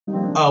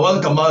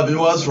Welcome, my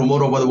viewers from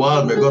all over the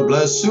world. May God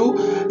bless you.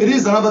 It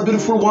is another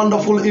beautiful,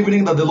 wonderful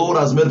evening that the Lord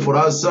has made for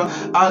us,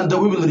 and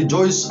we will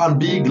rejoice and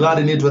be glad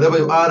in it. Wherever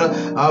you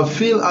are,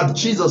 feel at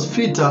Jesus'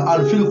 feet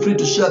and feel free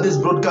to share this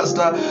broadcast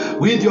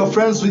with your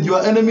friends, with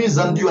your enemies,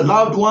 and your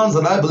loved ones.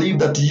 And I believe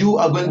that you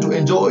are going to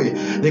enjoy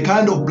the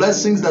kind of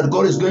blessings that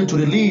God is going to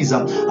release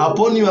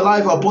upon your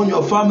life, upon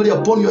your family,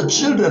 upon your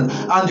children,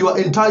 and your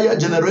entire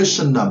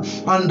generation.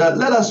 And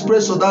let us pray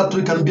so that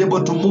we can be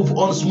able to move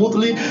on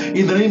smoothly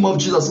in the name of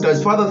Jesus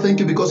Christ. Father, thank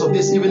you because of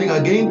this evening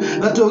again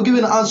that you have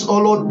given us, oh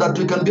Lord, that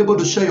we can be able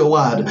to share your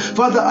word.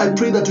 Father, I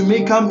pray that you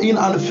may come in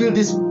and fill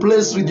this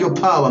place with your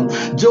power.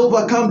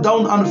 Jehovah, come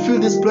down and fill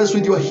this place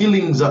with your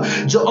healings.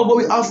 Jehovah,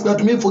 we ask that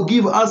you may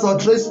forgive us our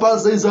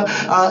trespasses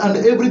and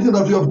everything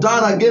that we have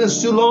done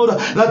against you, Lord,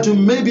 that you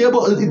may be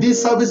able,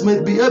 this service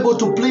may be able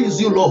to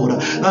please you, Lord,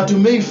 that you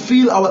may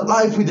fill our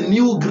life with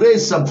new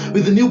grace,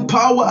 with new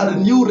power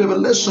and new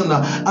revelation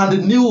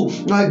and new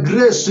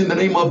grace in the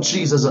name of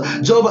Jesus.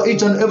 Jehovah,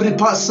 each and every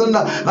person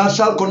that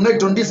shall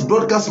connect on this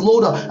broadcast,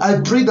 Lord, I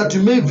pray that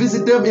you may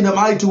visit them in a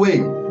mighty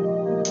way.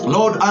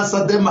 Lord,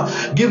 answer them,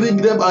 give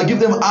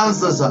them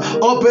answers,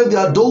 open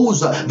their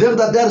doors, them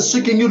that they are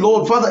seeking you,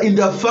 Lord. Father, in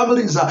their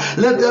families,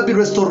 let there be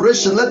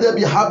restoration, let there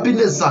be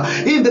happiness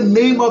in the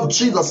name of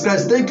Jesus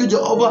Christ. Thank you,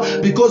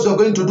 Jehovah, because you are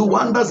going to do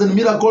wonders and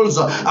miracles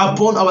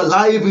upon our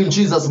life in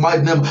Jesus'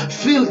 mighty name.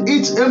 Fill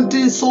each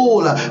empty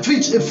soul,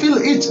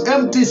 fill each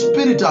empty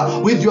spirit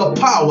with your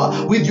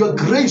power, with your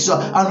grace,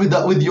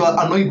 and with your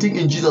anointing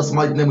in Jesus'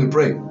 mighty name we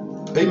pray.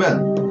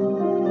 Amen.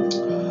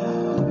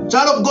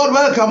 Child of God,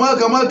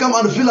 welcome,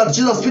 and feel at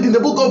Jesus' feet. In the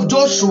book of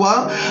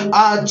Joshua,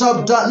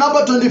 chapter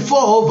number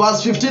 24,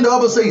 verse 15, the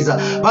Bible says,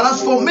 "But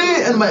as for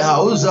me and my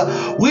house,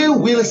 we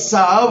will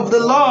serve the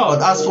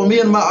Lord." As for me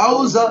and my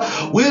house,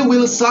 we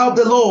will serve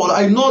the Lord.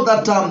 I know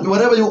that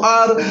wherever you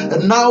are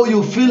now,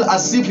 you feel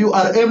as if you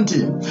are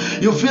empty.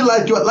 You feel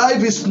like your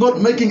life is not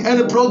making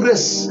any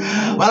progress.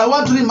 But I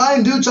want to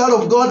remind you, child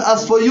of God,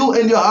 as for you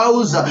and your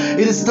house,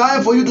 it is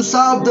time for you to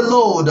serve the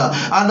Lord.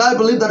 And I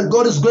believe that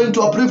God is going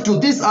to uplift you.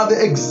 These are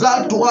the exact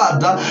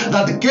word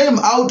that came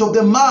out of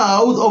the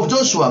mouth of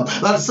Joshua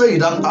that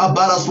said,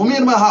 "But as for me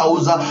and my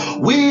house,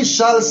 we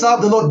shall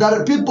serve the Lord." There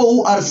are people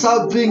who are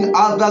serving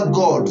other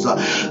gods.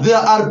 There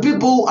are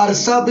people who are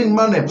serving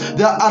money.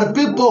 There are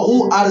people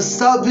who are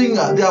serving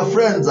their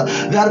friends.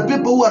 There are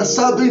people who are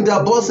serving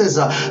their bosses.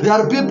 There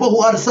are people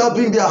who are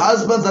serving their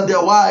husbands and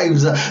their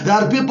wives. There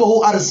are people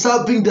who are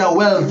serving their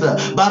wealth.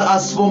 But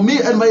as for me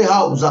and my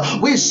house,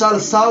 we shall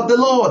serve the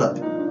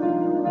Lord.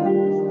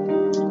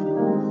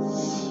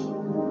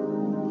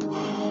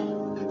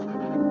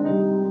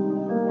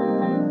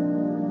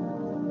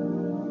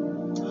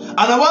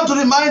 And I want to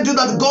remind you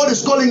that God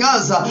is calling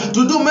us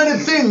to do many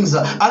things,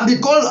 and He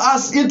called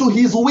us into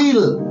His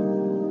will.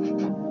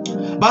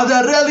 But there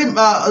are really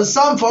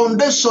some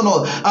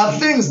foundational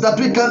things that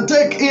we can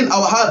take in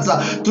our hearts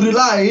to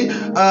rely,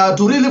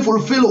 to really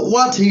fulfill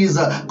what He is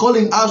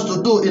calling us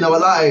to do in our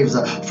lives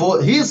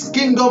for His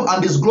kingdom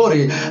and His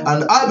glory.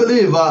 And I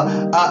believe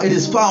it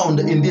is found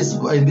in this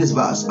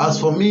verse. As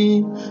for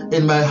me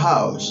in my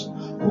house,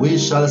 we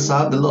shall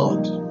serve the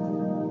Lord.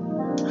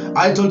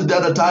 I told you the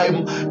other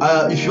time,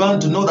 if you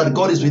want to know that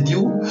God is with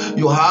you,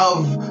 you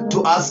have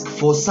to ask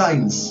for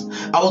signs.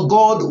 Our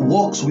God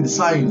walks with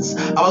signs.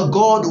 Our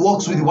God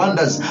walks with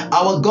wonders.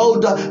 Our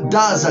God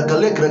does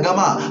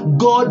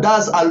God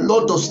does a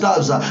lot of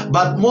stuff,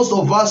 but most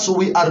of us,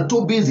 we are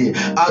too busy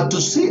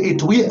to see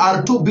it. We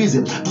are too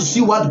busy to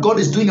see what God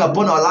is doing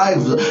upon our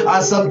lives.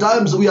 And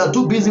sometimes we are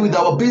too busy with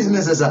our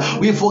businesses.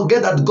 We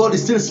forget that God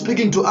is still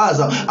speaking to us.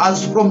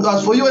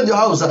 As for you and your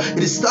house, it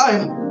is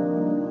time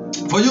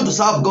for you to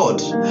serve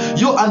God.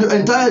 You and your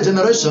entire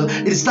generation,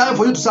 it is time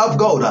for you to serve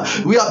God.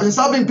 We have been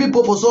serving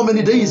people for so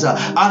many days,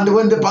 and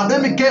when the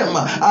pandemic came,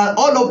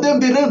 all of them,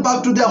 they ran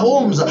back to their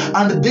homes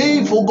and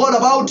they forgot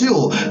about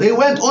you. They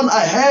went on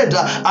ahead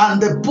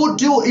and they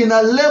put you in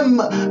a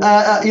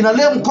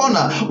lame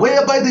corner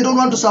whereby they don't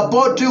want to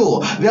support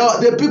you.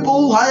 The people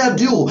who hired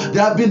you, they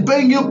have been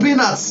paying you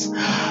peanuts,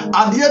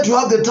 and yet you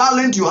have the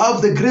talent, you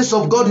have the grace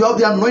of God, you have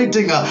the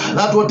anointing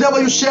that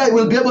whatever you share, you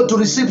will be able to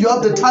receive. You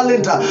have the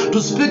talent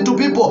to speak to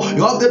people,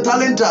 you have the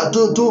talent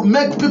to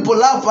make people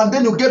laugh, and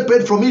then you get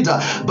paid from it.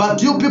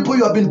 But you people,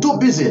 you have been too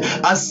busy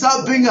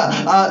serving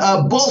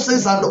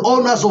bosses and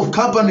owners of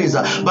companies,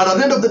 but at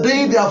the end of the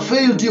day, they have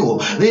failed you.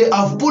 They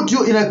have put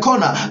you in a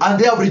corner and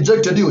they have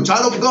rejected you.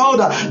 Child of God,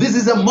 this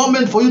is a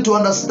moment for you to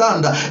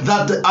understand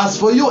that as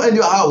for you and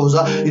your house,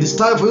 it is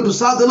time for you to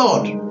serve the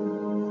Lord.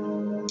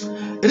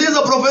 It is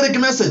a prophetic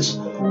message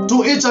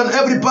to each and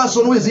every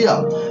person who is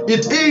here.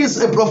 It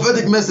is a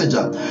prophetic message.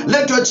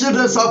 Let your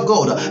children serve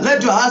God.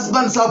 Let your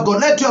husband serve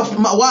God. Let your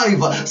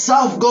wife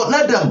serve God.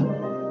 Let them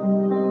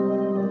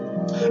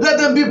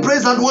be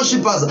praise and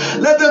worshipers.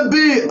 Let them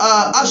be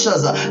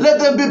ushers. Let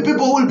them be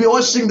people who will be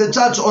washing the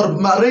church or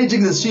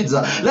arranging the sheets.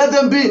 Let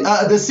them be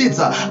the seats.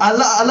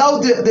 Allow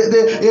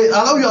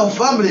your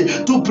family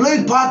to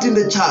play part in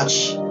the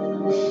church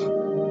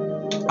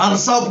and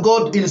serve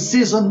God in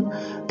season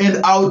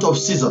and out of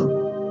season.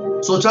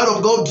 So, child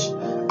of God,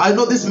 I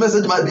know this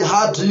message might be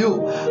hard to you,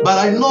 but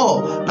I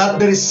know that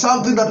there is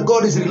something that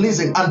God is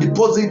releasing and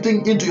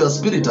depositing into your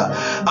spirit.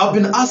 I've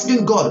been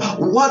asking God,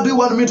 what do you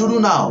want me to do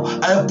now?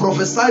 I have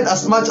prophesied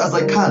as much as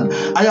I can.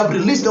 I have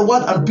released the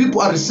word and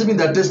people are receiving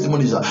their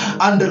testimonies.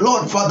 And the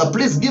Lord, Father,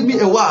 please give me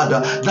a word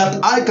that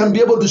I can be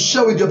able to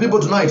share with your people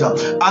tonight.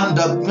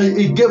 And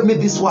He gave me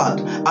this word.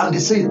 And He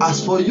said,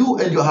 as for you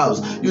and your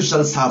house, you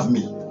shall serve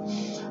me.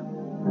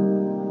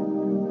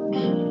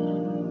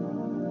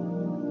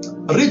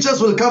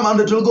 Riches will come and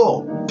it will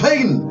go.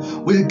 Pain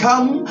will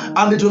come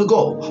and it will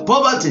go.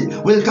 Poverty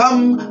will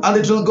come and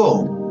it will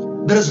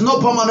go. There is no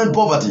permanent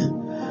poverty.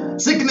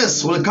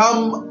 Sickness will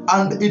come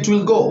and it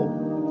will go.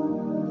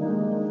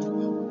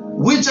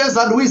 Witches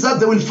and wizards,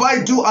 they will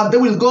fight you and they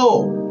will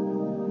go.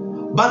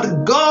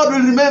 But God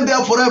will remain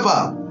there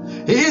forever.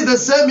 He is the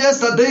same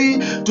yesterday,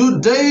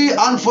 today,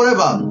 and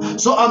forever.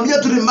 So I'm here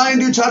to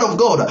remind you, child of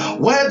God,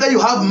 whether you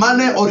have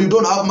money or you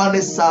don't have money,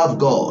 serve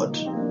God.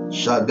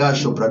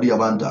 Shagasho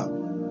Pradiyavanta.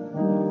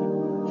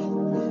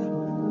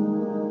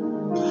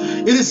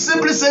 It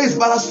simply says,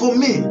 but as for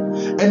me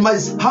and my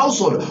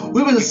household,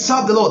 we will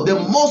serve the Lord. The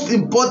most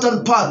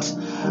important part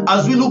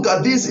as we look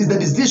at this is the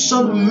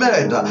decision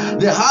made,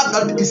 the heart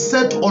that is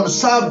set on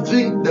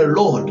serving the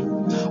Lord.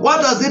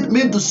 What does it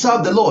mean to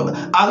serve the Lord?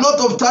 A lot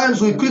of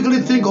times we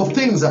quickly think of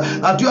things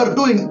that you are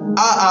doing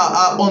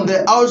on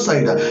the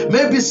outside.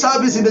 Maybe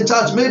service in the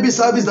church, maybe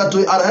service that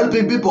we are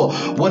helping people.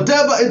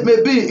 Whatever it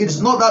may be, it's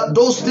not that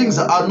those things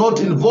are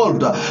not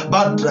involved,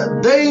 but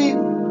they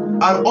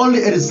are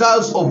only a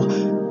result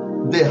of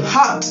the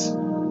heart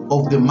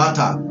of the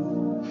matter.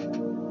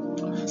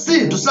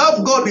 See, to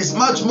serve God is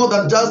much more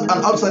than just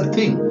an outside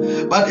thing,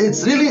 but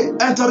it's really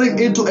entering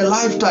into a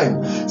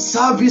lifetime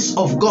service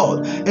of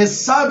God, a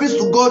service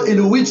to God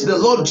in which the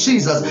Lord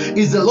Jesus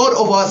is the Lord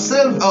of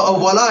ourselves,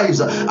 of our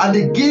lives, and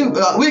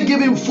we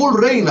give Him full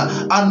reign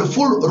and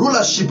full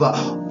rulership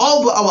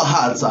over our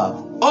hearts, over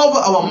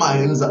our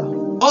minds,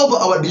 over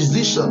our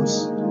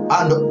decisions,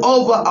 and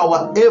over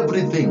our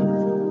everything.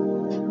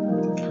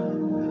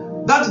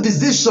 That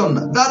decision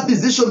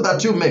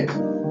that you make,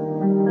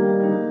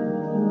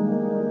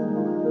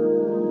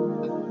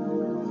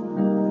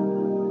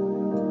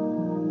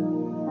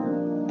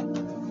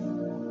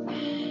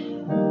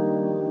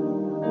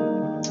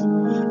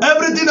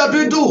 everything that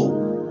we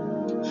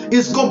do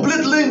is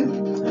completely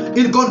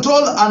in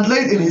control and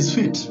laid in His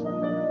feet.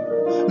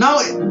 Now,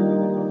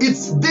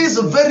 it's this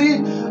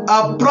very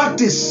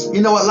practice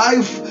in our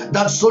life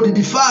that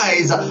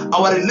solidifies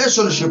our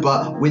relationship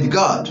with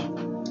God.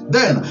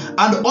 Then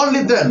and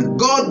only then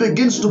God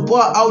begins to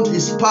pour out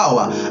His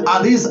power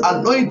and His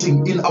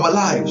anointing in our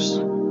lives.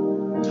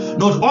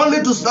 Not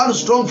only to stand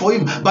strong for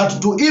Him,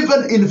 but to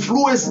even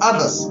influence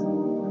others.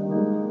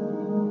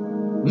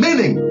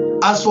 Meaning,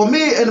 as for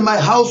me and my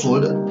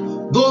household,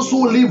 those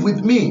who live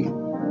with me,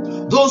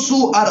 those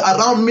who are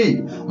around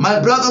me, my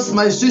brothers,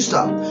 my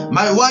sister,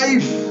 my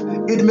wife,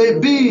 it may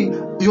be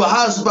your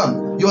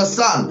husband, your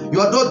son,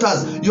 your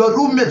daughters, your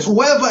roommates,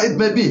 whoever it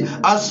may be.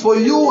 As for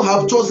you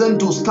have chosen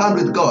to stand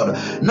with God,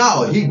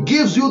 now He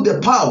gives you the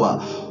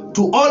power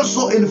to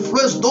also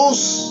influence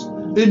those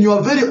in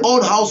your very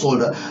own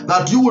household,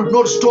 that you will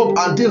not stop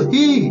until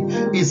He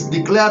is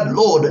declared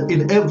Lord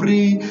in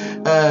every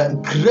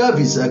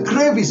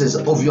crevices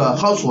of your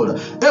household,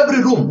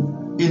 every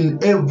room, in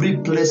every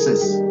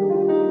places.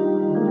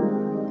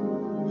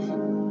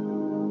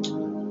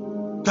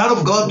 Child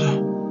of God,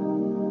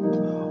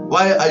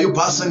 why are you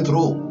passing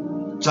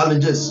through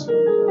challenges?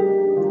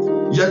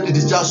 Yet it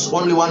is just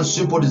only one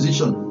simple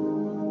decision.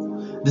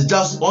 It's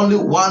just only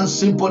one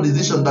simple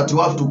decision that you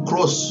have to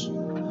cross.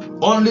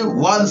 Only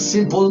one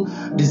simple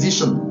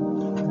decision.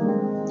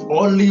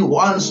 Only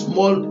one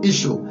small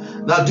issue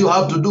that you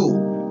have to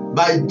do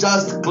by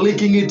just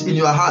clicking it in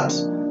your heart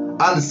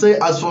and say,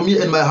 as for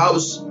me and my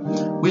house,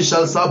 we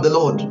shall serve the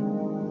Lord.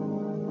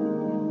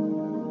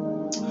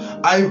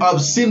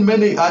 I've seen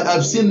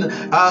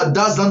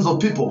dozens of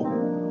people.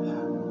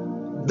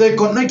 They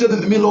connected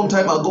with me a long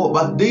time ago,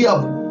 but they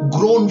have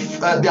grown,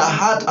 their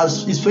heart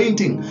is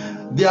fainting.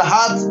 Their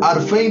hearts are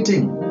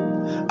fainting.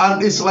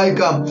 And it's like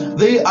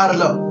they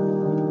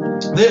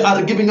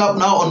are giving up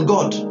now on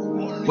God.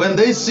 When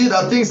they see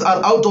that things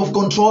are out of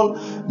control,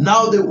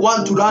 now they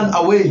want to run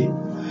away.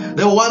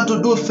 They want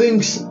to do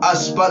things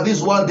as per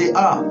this world they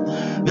are.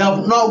 They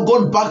have now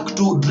gone back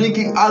to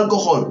drinking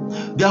alcohol.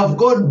 They have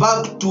gone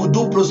back to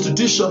do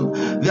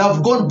prostitution. They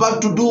have gone back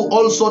to do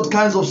all sorts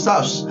kinds of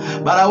stuff.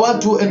 But I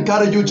want to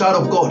encourage you,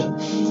 child of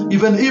God,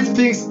 even if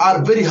things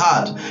are very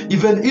hard,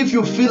 even if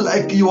you feel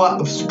like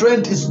your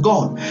strength is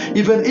gone,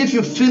 even if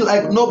you feel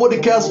like nobody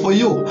cares for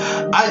you,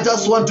 I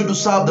just want you to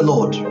serve the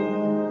Lord.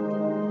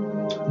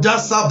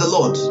 Just serve the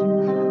Lord,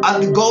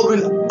 and God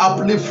will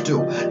uplift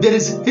you. There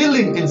is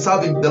healing in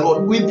serving the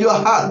Lord with your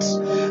heart.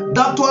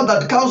 That one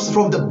that comes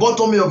from the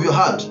bottom of your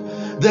heart.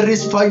 There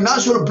is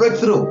financial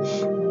breakthrough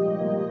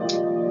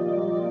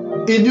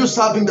in you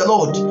serving the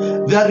Lord.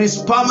 There is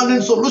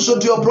permanent solution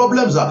to your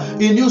problems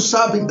in you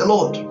serving the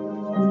Lord.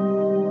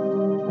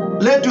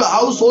 Let your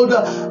household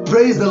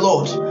praise the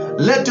Lord.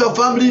 Let your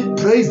family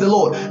praise the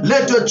Lord.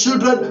 Let your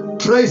children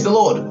praise the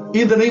Lord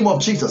in the name of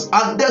Jesus.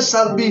 And there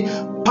shall be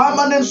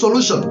permanent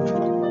solution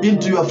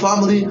into your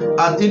family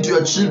and into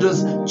your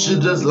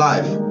children's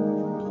life.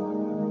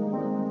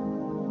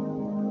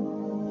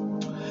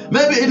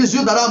 Maybe it is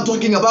you that I'm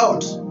talking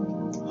about.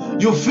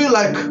 You feel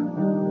like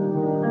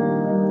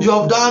you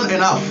have done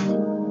enough.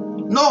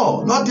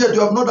 No, not yet.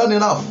 You have not done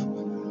enough.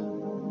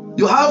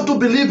 You have to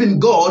believe in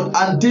God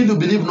until you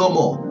believe no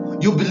more.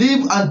 You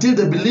believe until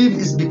the belief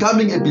is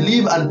becoming a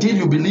belief, until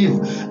you believe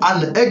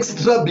an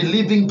extra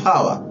believing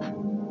power.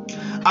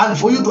 And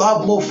for you to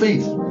have more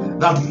faith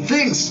that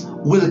things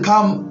will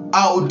come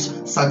out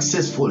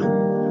successfully.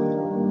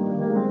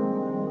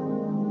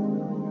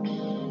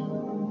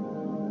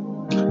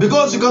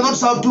 Because you cannot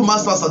serve two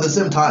masters at the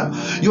same time.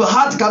 Your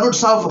heart cannot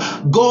serve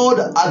God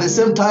at the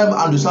same time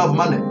and you serve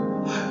money.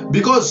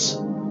 Because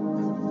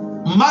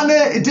money,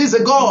 it is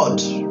a God.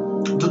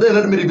 Today,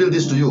 let me reveal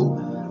this to you.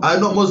 I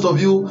know most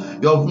of you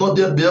have not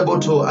yet been able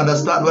to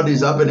understand what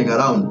is happening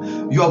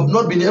around. You have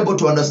not been able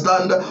to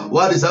understand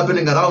what is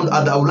happening around,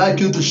 and I would like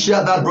you to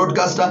share that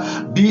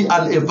broadcaster, be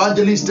an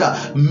evangelist,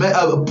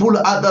 pull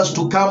others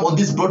to come on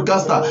this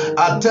broadcaster,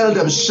 tell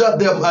them, share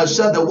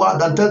the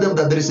word, and tell them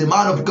that there is a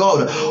man of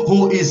God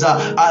who is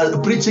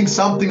preaching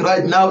something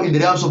right now in the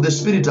realms of the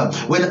Spirit.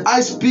 When I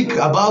speak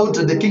about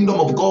the kingdom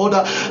of God,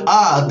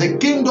 the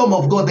kingdom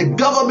of God, the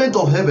government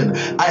of heaven,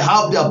 I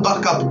have their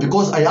backup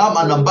because I am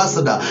an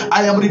ambassador.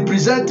 I am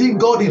representing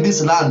God in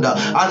this land, and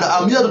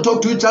I'm here to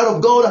talk to you, child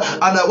of God,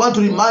 and I want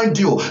to remind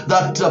you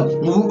that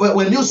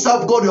when you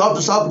serve God, you have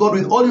to serve God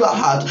with all your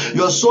heart,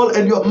 your soul,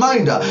 and your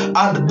mind,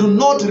 and do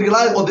not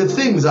rely on the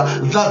things that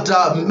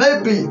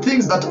maybe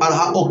things that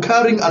are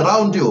occurring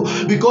around you,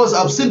 because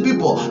I've seen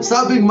people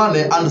serving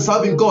money and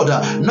serving God.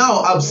 Now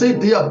I've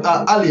said here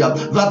earlier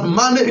that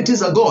money, it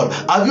is a God.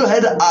 Have you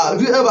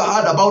ever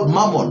heard about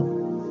mammon?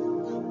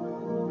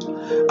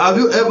 Have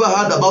you ever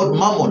heard about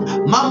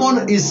mammon?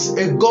 Mammon is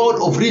a god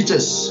of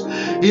riches.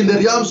 In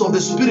the realms of the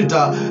Spirit,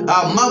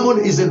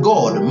 mammon is a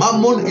god.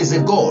 Mammon is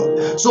a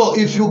god. So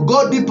if you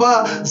go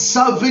deeper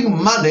serving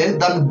money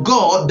than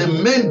God, the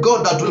main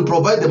God that will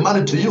provide the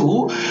money to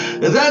you,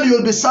 then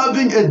you'll be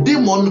serving a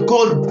demon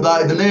called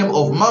by the name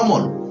of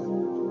mammon.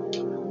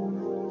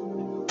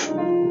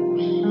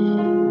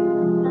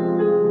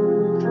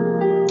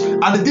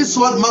 And this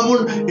word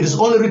mammon, it is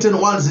only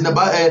written once in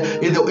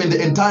the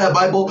entire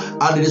Bible,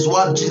 and it is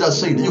what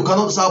Jesus said. You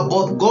cannot serve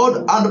both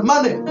God and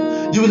money.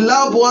 You will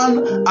love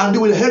one and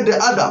you will hate the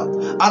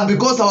other. And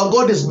because our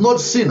God is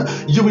not sin,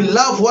 you will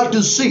love what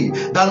you see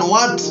than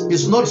what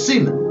is not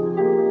sin.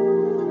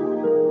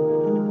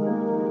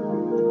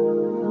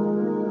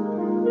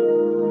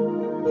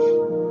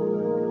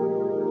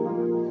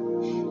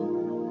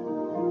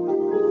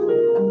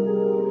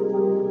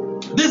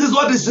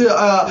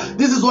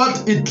 This is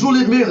what it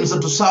truly means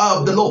to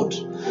serve the Lord.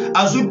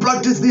 As we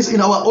practice this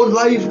in our own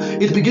life,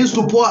 it begins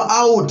to pour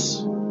out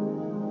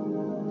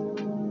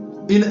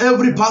in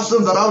every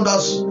person around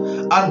us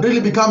and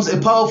really becomes a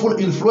powerful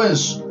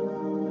influence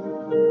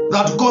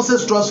that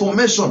causes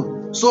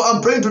transformation. So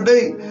I'm praying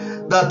today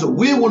that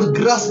we will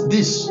grasp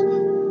this.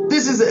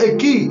 This is a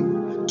key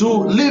to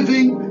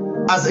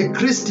living as a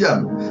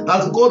Christian,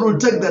 that God will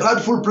take the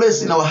rightful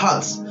place in our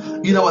hearts,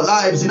 in our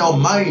lives, in our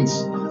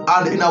minds,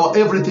 and in our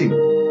everything.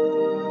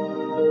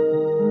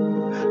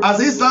 As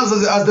He stands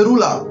as the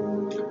ruler,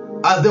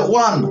 as the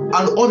one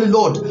and only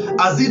Lord,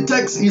 as He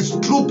takes His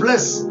true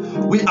place,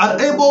 we are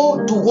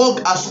able to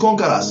walk as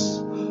conquerors,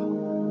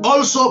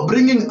 also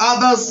bringing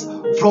others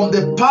from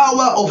the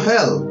power of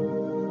hell,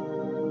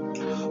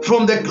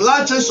 from the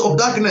clutches of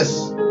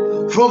darkness,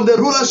 from the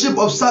rulership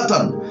of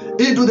Satan,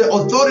 into the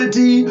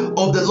authority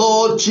of the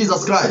Lord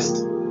Jesus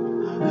Christ.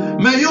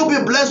 May you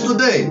be blessed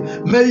today.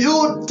 May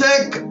you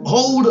take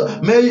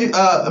hold. May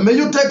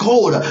you take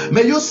hold.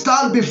 May you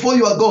stand before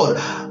your God,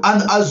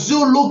 and as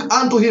you look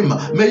unto Him,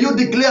 may you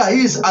declare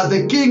He is as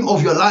the King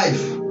of your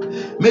life.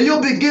 May you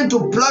begin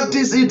to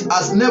practice it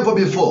as never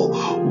before,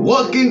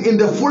 walking in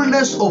the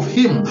fullness of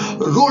Him,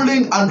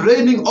 ruling and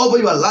reigning over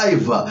your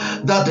life,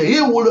 that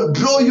He will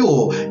draw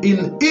you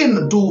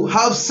in to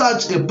have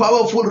such a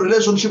powerful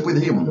relationship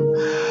with Him.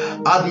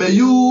 And may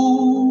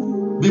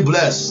you be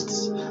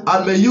blessed.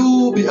 And may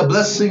you be a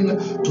blessing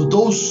to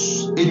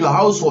those in your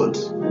household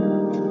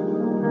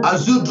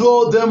as you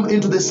draw them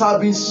into the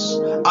service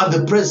and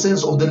the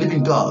presence of the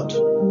living God.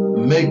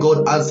 May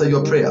God answer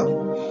your prayer.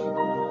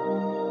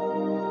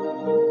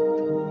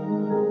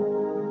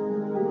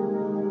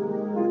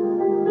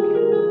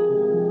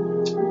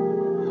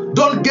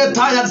 Don't get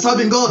tired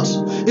serving God.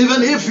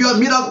 Even if your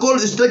miracle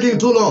is taking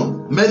too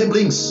long. Mary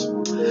Blinks,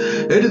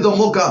 Edith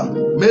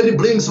Omoka, Mary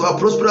Blinks,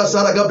 Prosperous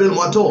Sarah Gabriel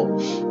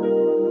Mwato.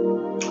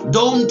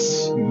 Don't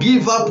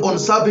give up on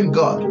serving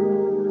God.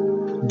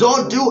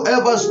 Don't you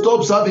ever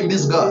stop serving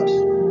this God.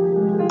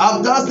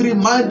 I'm just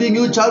reminding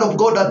you, child of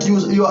God, that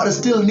you are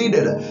still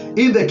needed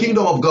in the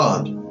kingdom of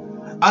God.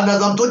 And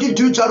as I'm talking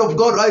to you, child of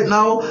God, right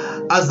now,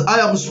 as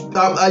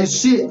I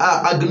see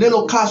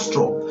Agnello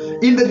Castro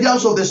In the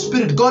realms of the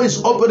Spirit, God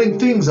is opening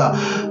things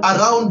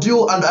around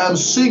you, and I am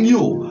seeing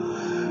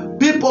you.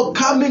 People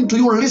coming to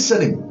you,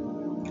 listening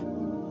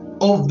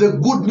of the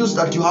good news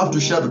that you have to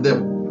share to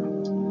them.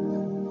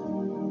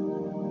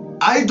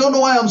 I don't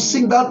know why I'm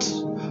seeing that,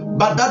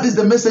 but that is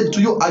the message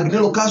to you,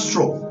 Agnello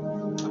Castro.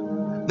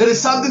 There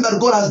is something that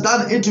God has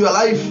done into your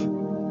life,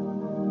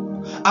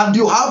 and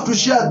you have to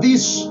share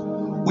this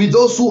with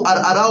those who are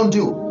around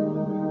you.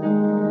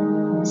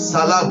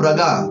 Salah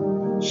Braga,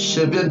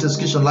 Shevientes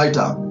Kishan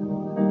Lighter.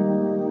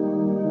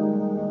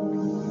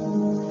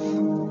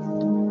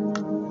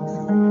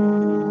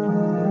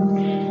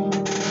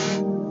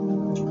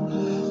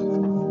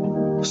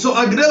 So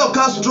Agnello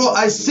Castro,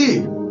 I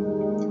see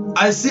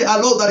a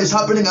lot that is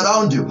happening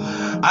around you.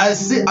 I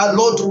see a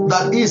lot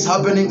that is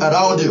happening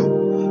around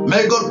you.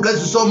 May God bless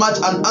you so much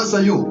and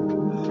answer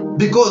you,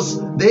 because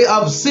they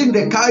have seen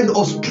the kind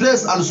of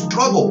stress and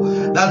struggle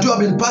that you have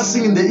been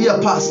passing in the year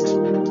past.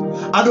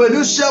 And when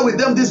you share with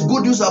them this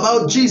good news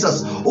about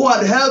Jesus, who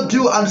had helped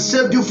you and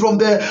saved you from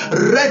the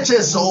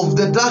wretches of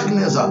the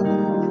darkness,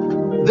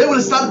 they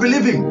will start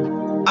believing.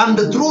 And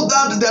through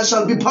that, there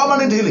shall be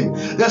permanent healing.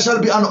 There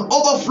shall be an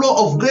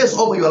overflow of grace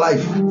over your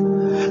life.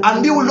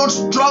 And you will not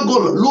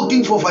struggle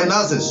looking for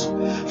finances.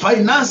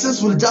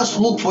 Finances will just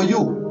look for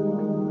you.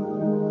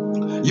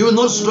 You will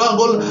not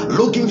struggle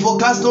looking for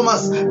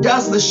customers.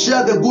 Just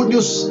share the good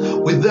news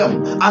with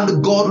them,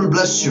 and God will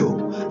bless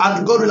you,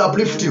 and God will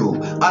uplift you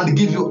and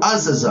give you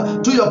answers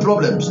to your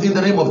problems in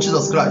the name of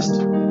Jesus Christ.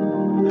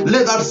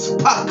 Let that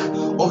spark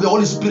of the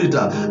Holy Spirit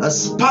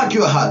spark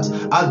your heart,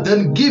 and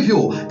then give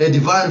you a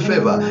divine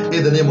favor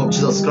in the name of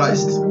Jesus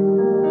Christ.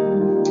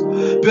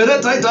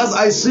 Peretitis,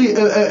 I see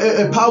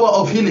a power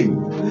of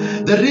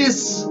healing. There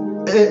is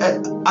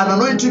an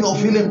anointing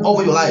of healing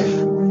over your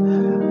life.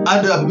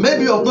 And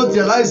maybe you have not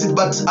realized it,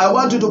 but I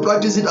want you to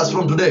practice it as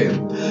from today.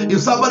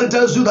 If somebody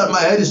tells you that my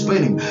head is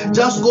paining,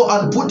 just go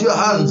and put your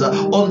hands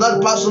on that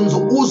person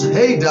whose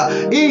head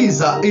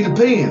is in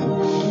pain.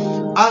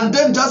 And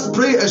then just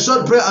pray a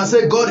short prayer and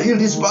say, God, heal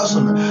this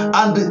person.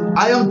 And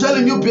I am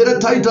telling you,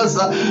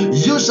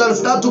 Peretitis, you shall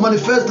start to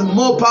manifest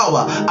more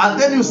power. And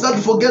then you start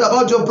to forget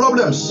about your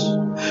problems.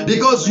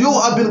 Because you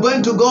have been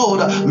going to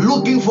God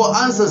looking for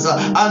answers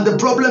and the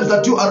problems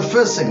that you are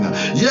facing.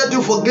 Yet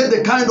you forget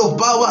the kind of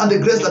power and the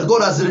grace that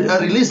God has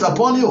released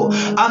upon you.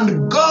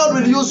 And God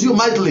will use you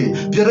mightily.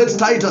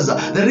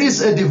 Peretitis, there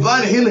is a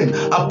divine healing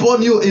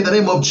upon you in the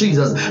name of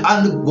Jesus.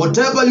 And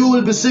whatever you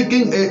will be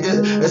seeking,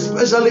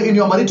 especially in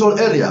your marital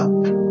area,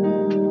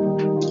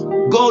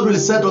 God will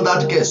settle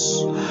that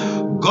case.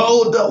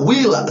 God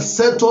will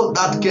settle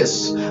that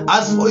case.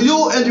 As for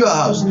you and your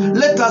house,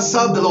 let us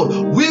serve the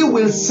Lord. We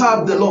will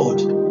serve the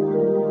Lord.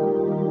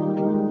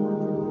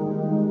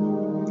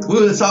 We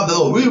will serve the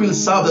Lord. We will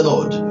serve the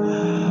Lord.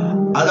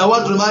 And I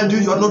want to remind you,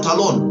 you are not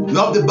alone. You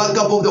have the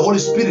backup of the Holy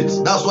Spirit.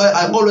 That's why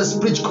I always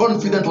preach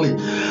confidently.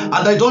 And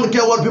I don't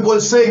care what people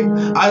say.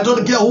 I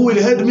don't care who will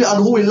hate me and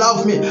who will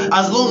love me.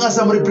 As long as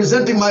I'm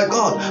representing my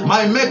God,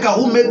 my Maker,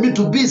 who made me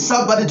to be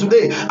somebody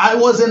today. I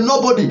was a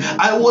nobody.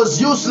 I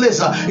was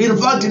useless. In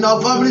fact, in our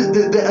family,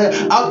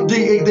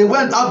 they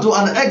went up to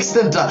an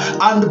extent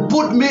and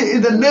put me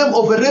in the name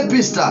of a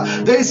rapist.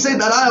 They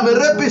said that I am a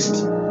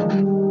rapist.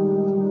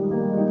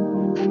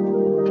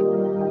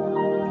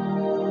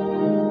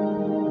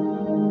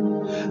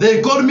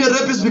 They called me a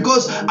rapist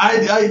because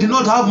I did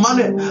not have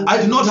money. I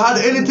did not have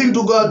anything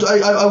to go to.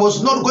 I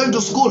was not going to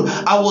school.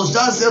 I was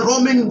just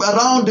roaming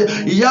around,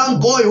 a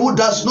young boy who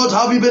does not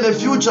have even a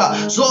future.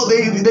 So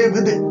they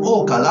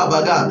oh,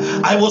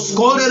 Kalabaga. I was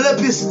called a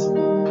rapist.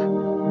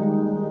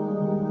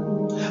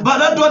 But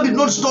that one did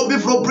not stop me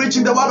from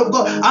preaching the word of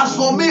God. As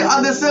for me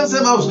and the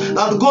same house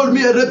that called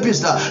me a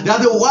rapist, they are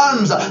the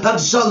ones that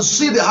shall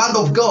see the hand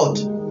of God.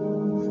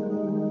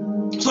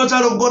 So,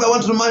 child of God, I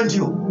want to remind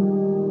you,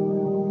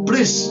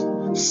 please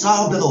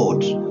serve the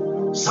Lord.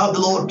 Serve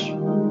the Lord,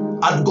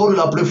 and God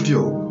will uplift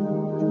you.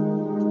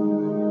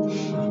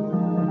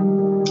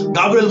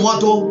 Gabriel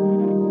Mwato,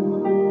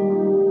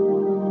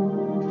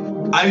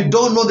 I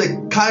don't know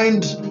the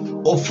kind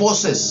of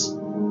forces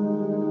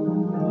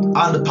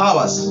and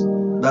powers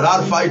that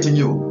are fighting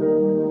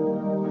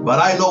you, but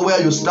I know where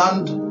you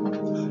stand.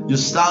 You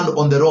stand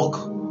on the rock,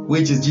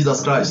 which is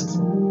Jesus Christ,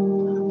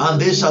 and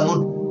they shall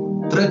not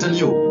threaten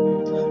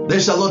you. They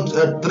shall not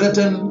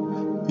threaten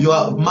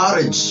your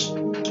marriage.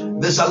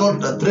 They shall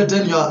not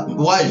threaten your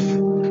wife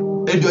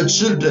and your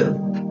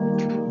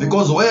children,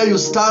 because where you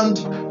stand,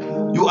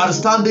 you are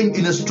standing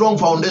in a strong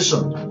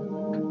foundation.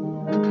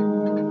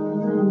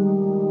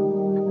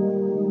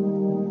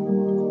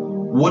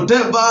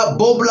 Whatever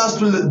bomb blast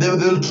they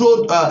will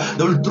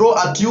throw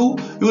at you,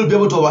 you will be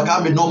able to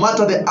overcome it. No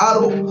matter the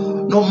arrow,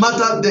 no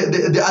matter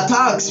the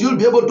attacks, you will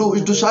be able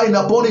to shine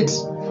upon it.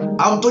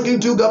 I'm talking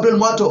to you, Gabriel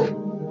Mato.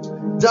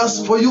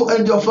 Just for you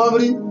and your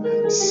family,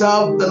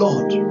 serve the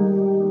Lord.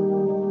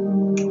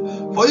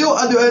 For you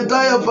and your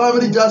entire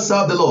family, just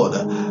serve the Lord.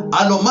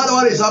 And no matter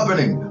what is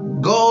happening,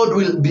 God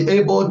will be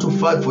able to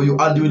fight for you,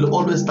 and you will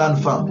always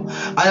stand firm.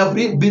 I have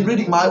been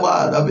reading my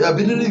word. I've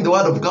been reading the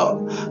word of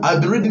God. I've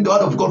been reading the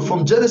word of God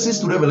from Genesis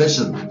to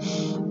Revelation.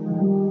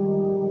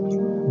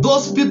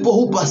 Those people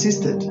who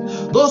persisted,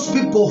 those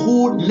people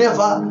who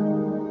never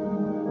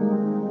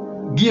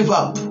give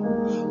up,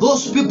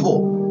 those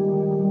people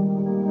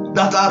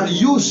that are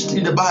used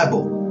in the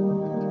Bible,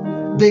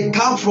 they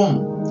come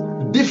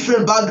from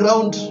different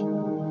background.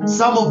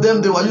 Some of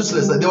them, they were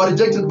useless. They were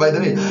rejected by the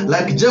way.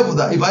 Like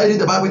Jephthah. If I read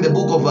the Bible in the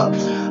book of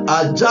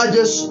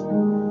Judges,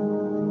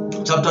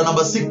 chapter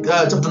number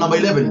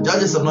 11,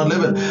 Judges chapter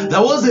 11,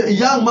 there was a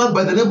young man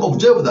by the name of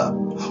Jephthah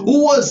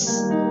who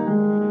was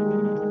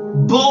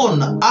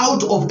born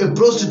out of a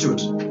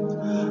prostitute.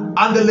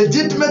 And the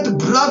legitimate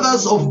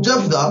brothers of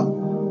Jephthah,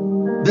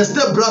 the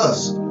step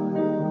brothers,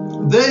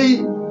 they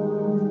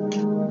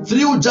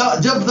threw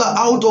Jephthah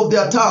out of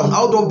their town,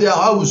 out of their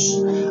house,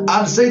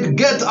 and said,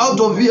 "Get out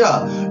of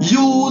here,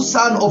 you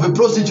son of a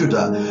prostitute.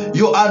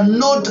 You are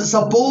not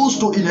supposed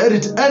to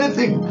inherit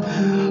anything."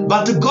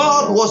 But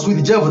God was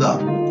with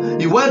Jephthah.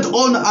 He went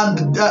on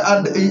and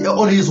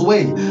on his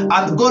way,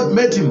 and God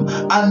met him,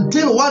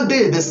 until one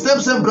day the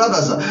same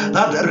brothers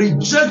that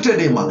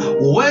rejected him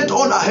went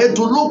on ahead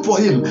to look for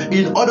him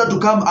in order to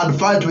come and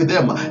fight with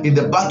them in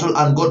the battle,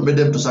 and God made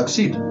them to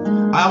succeed.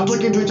 I am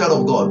talking to a child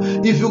of God.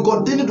 If you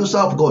continue to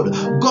serve God,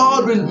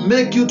 God will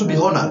make you to be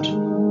honored.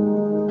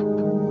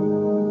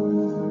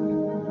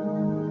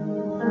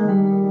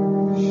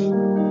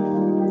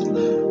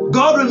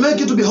 God will make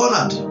you to be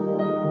honored.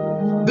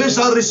 They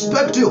shall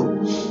respect you.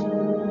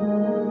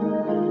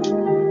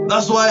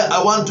 That's why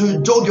I want to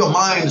jog your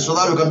mind so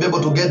that you can be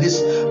able to get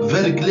this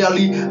very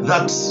clearly,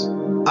 that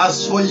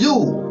as for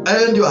you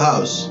and your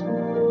house,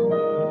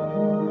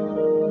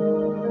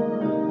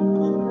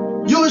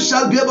 you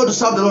shall be able to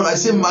serve the Lord. I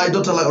see my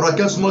daughter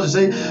Raquel Small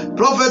say,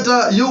 "Prophet,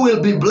 you will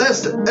be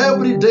blessed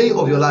every day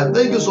of your life."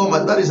 Thank you so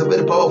much. That is a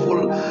very powerful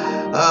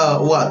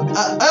word.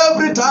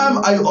 Every time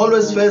I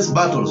always face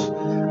battles,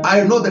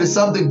 I know there is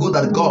something good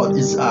that God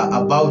is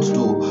about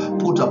to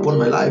put upon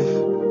my life.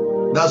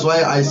 That's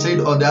why I said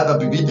on the other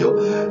video,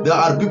 there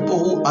are people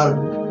who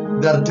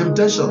there are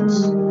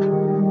temptations.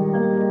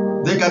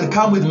 They can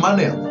come with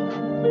money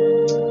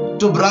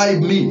to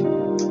bribe me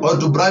or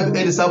to bribe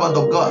any servant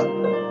of God.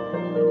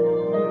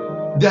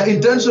 Their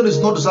intention is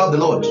not to serve the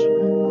Lord.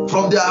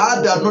 From their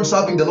heart, they are not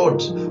serving the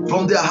Lord.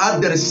 From their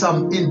heart, there is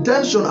some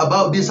intention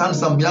about this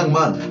handsome young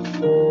man.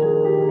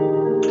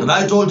 And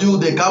I told you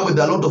they come with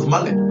a lot of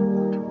money,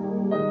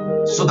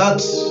 so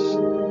that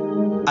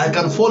I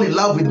can fall in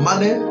love with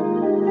money,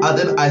 and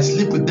then I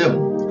sleep with them,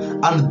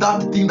 and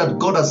that thing that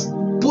God has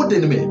put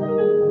in me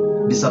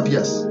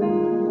disappears.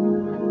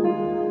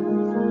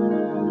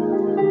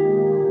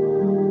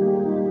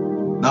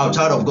 Now,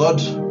 child of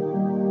God,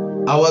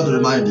 I want to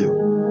remind you,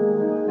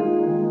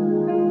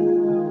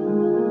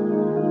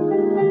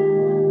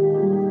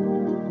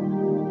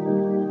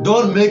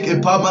 don't make a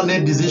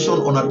permanent decision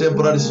on a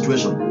temporary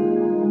situation,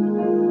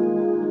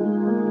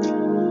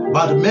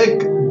 but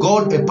make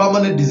God a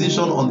permanent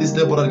decision on this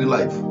temporary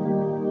life.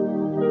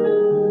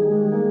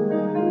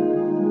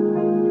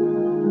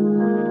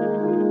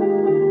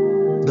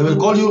 They will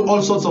call you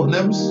all sorts of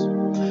names.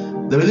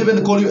 They will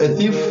even call you a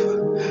thief.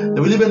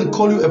 They will even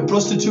call you a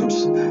prostitute.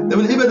 They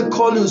will even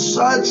call you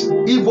such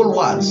evil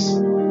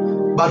words.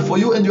 But for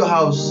you and your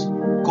house,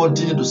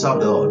 continue to serve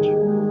the Lord.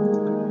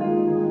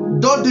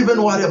 Don't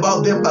even worry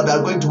about them that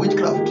are going to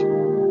witchcraft.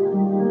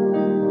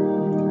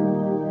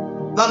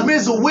 That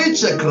means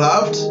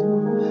witchcraft,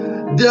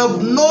 they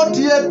have not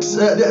yet,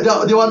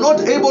 they were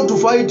not able to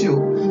fight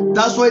you.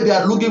 That's why they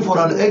are looking for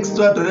an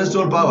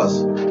extraterrestrial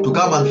powers to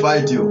come and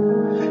fight you.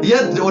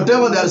 Yet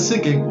whatever they are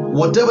seeking,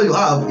 whatever you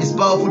have is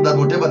powerful than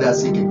whatever they are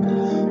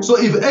seeking. So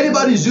if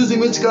anybody is using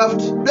witchcraft,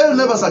 they will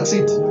never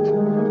succeed.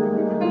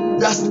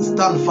 Just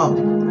stand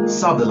firm,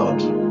 serve the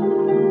Lord.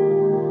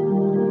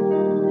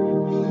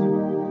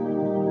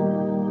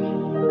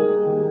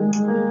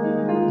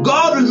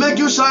 God will make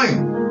you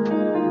shine.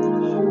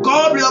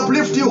 God will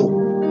uplift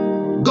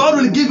you. God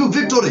will give you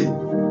victory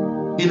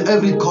in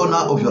every corner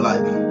of your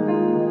life.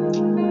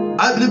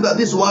 I believe that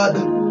this word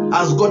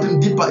has gotten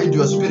deeper into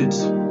your spirit,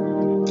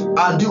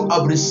 and you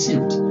have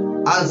received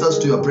answers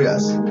to your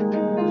prayers.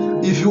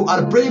 If you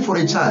are praying for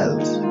a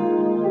child,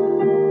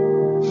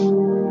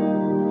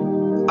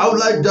 I would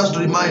like just to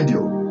remind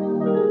you,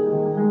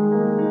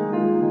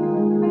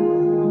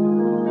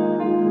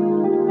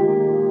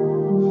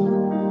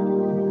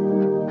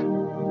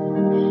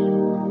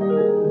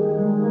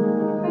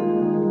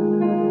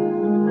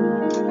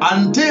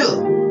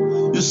 until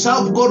you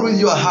serve God with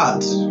your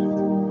heart,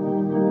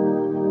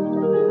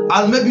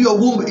 and maybe your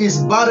womb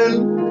is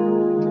barren,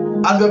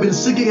 and you have been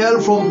seeking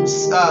help from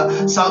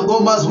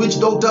sangomas, witch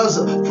doctors,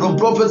 from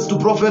prophets to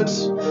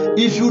prophets.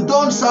 If you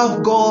don't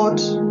serve God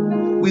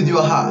with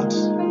your heart,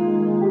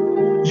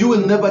 you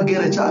will never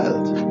get a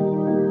child.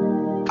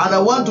 And I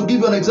want to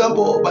give you an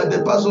example by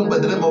the person by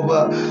the name of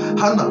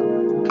Hannah.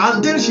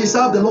 Until she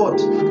served the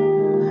Lord,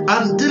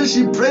 until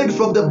she prayed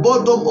from the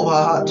bottom of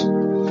her heart,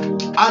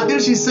 Until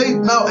she said,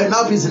 now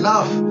enough is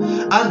enough.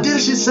 Until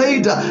she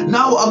said,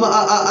 now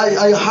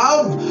I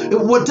have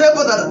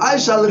whatever that I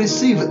shall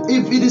receive.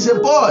 If it is a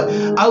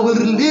boy, I will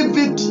leave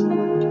it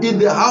in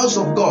the house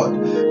of God.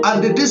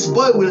 And this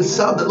boy will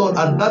serve the Lord.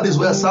 And that is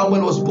where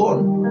Samuel was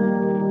born.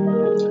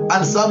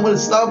 And Samuel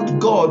served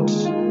God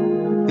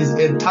his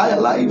entire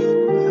life.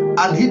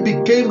 And he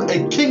became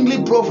a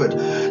kingly prophet.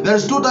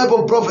 There's two types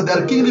of prophets.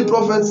 There are kingly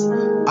prophets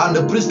and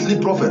the priestly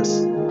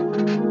prophets.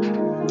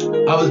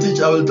 I'll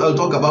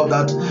talk about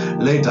that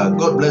later.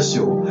 God bless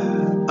you.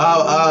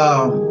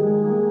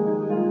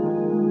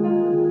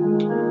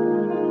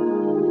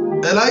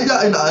 Elijah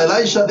and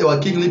Elisha, they were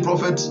kingly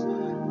prophets.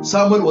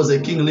 Samuel was a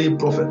kingly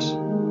prophet.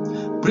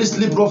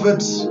 Priestly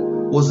prophet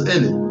was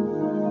Eli.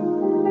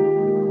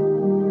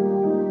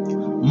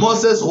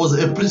 Moses was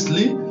a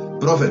priestly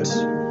prophet.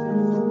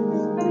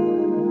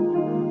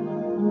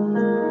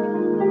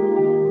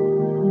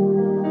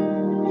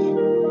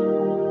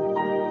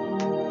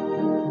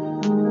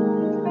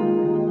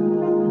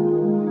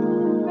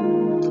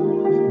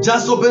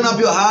 Just open up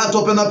your heart,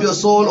 open up your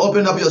soul,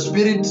 open up your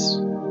spirit.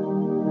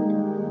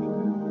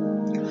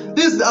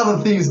 These other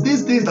things,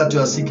 these things that you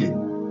are seeking.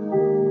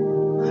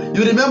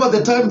 You remember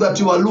the time that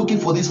you were looking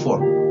for this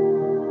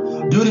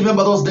phone? Do you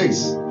remember those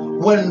days?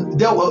 When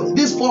there were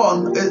this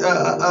phone,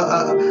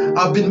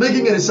 I've been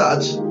making a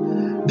research.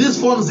 These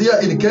phones here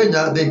in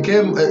Kenya, they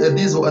came,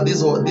 these ones,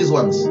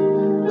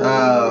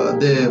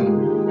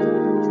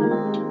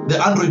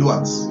 the Android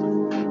ones,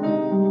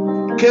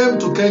 came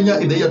to Kenya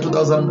in the year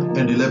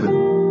 2011.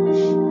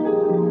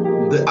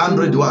 The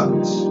Android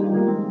ones.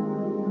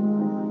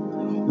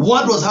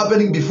 What was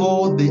happening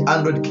before the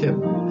Android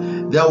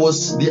came? There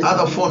was the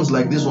other phones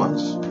like these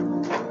ones.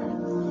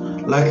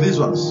 Like these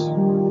ones.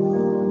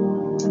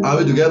 Are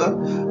we together?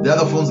 The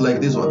other phones like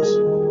these ones.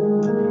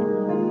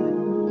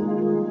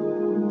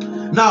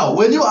 Now,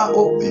 when you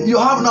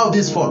have now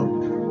this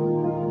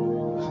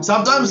phone,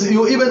 sometimes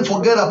you even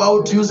forget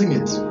about using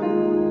it.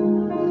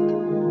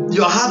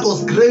 Your heart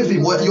was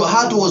craving, your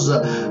heart was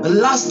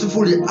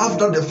lustfully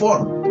after the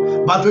phone.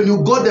 But when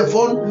you got the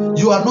phone,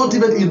 you are not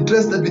even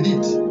interested with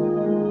it.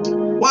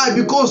 Why?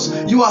 Because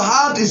your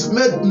heart is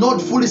made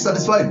not fully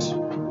satisfied.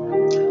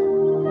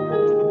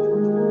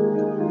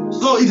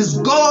 So it is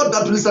God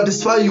that will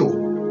satisfy you.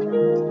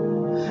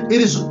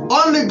 It is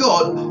only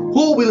God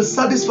who will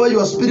satisfy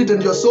your spirit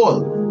and your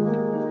soul.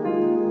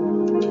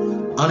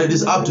 And it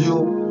is up to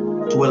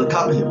you to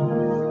welcome Him.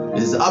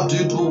 It is up to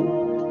you to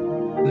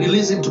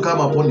release Him to come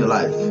upon your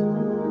life.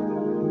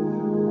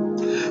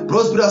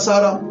 Prosperous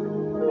Sarah,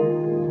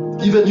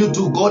 even you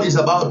too, God is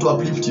about to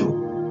uplift you.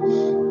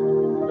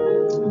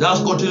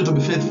 Just continue to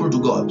be faithful to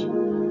God.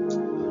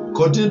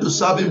 Continue to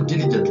serve Him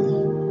diligently.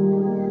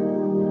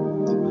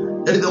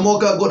 Eric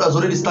Moka, God has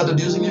already started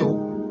using you.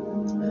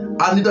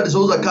 Anita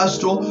D'Souza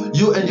Castro,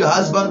 you and your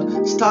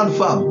husband stand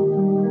firm.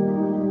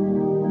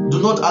 Do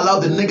not allow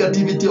the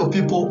negativity of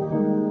people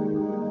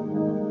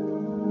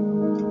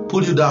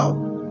pull you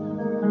down.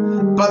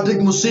 Patrick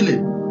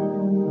Musili,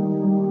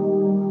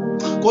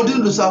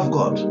 continue to serve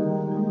God.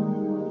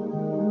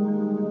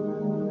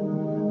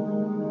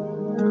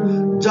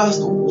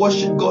 Just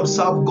worship God,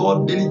 serve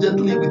God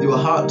diligently with your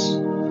heart.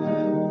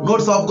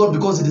 Not serve God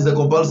because it is a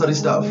compulsory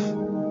stuff.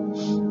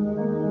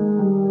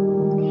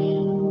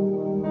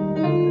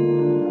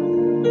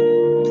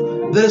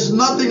 There is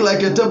nothing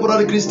like a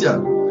temporary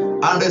Christian,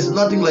 and there is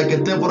nothing like a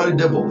temporary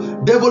devil.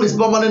 Devil is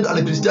permanent,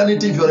 and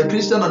Christianity, if you are a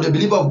Christian and a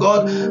believer of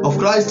God, of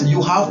Christ,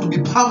 you have to be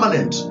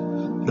permanent,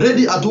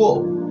 ready at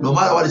war, no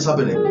matter what is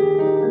happening.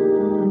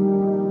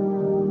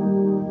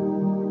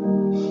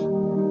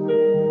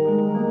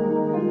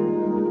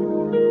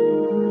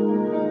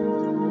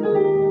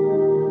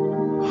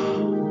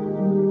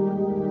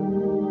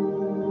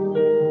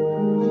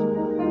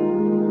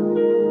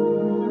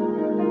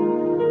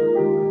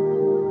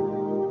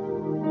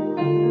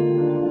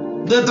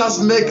 Let us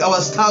make our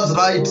steps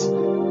right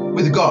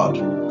with God.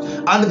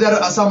 And there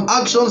are some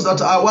actions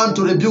that I want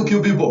to rebuke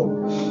you people.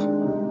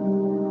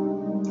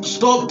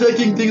 Stop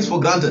taking things for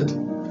granted.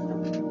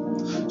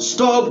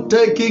 Stop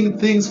taking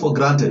things for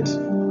granted.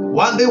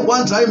 One day,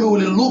 one time, you will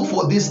look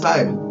for this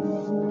time.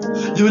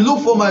 You will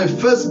look for my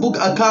Facebook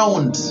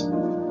account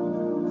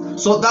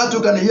so that you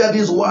can hear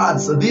these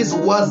words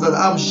that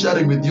I'm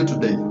sharing with you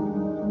today.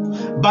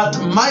 But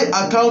my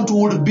account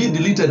will be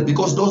deleted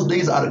because those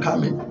days are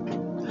coming.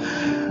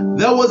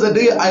 There was a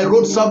day I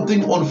wrote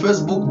something on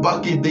Facebook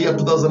back in the year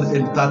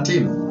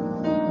 2013.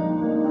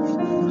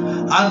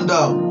 And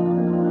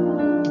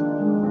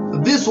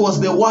this was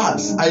the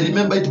words. I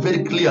remember it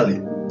very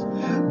clearly.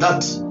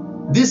 That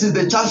this is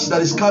the church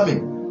that is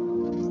coming.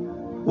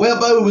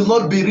 Whereby we will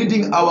not be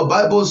reading our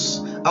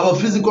Bibles, our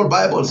physical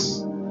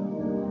Bibles.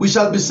 We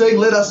shall be saying,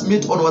 let us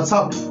meet on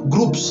WhatsApp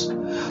groups.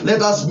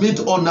 Let us meet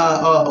on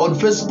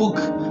Facebook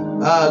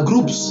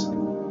groups.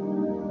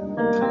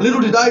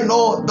 Little did I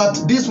know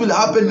that this will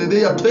happen in the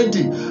year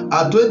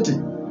 2020.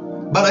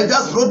 But I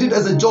just wrote it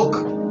as a joke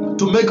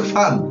to make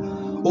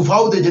fun of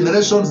how the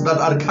generations that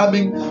are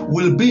coming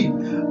will be.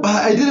 But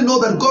I didn't know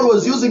that God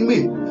was using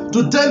me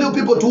to tell you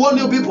people, to warn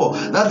you people,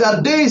 that there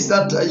are days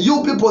that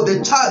you people,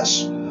 the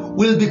church,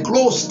 will be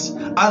closed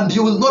and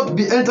you will not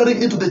be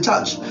entering into the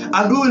church.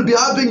 And we will be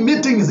having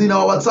meetings in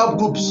our WhatsApp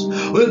groups.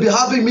 We will be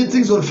having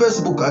meetings on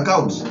Facebook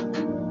accounts.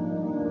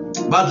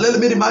 But let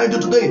me remind you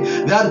today,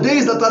 there are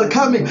days that are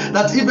coming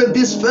that even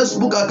this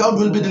Facebook account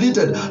will be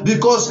deleted,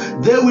 because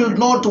they will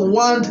not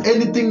want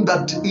anything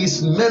that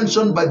is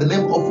mentioned by the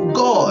name of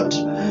God.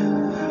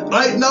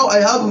 Right now, I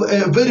have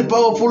a very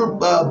powerful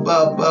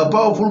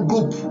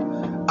group,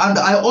 and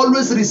I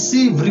always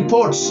receive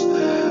reports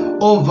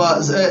of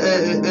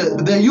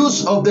the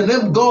use of the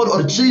name God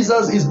or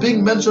Jesus is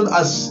being mentioned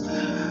as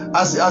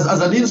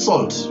an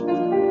insult.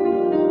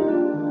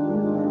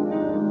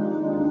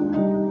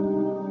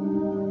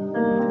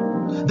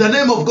 The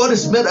name of God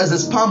is made as a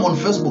spam on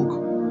Facebook.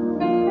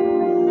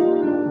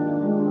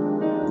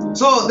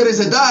 So there is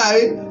a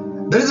day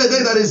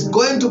that is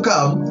going to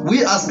come.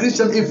 We as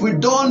Christians, if we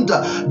don't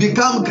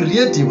become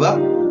creative,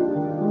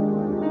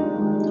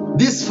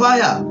 this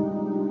fire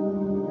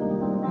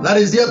that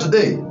is here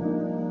today,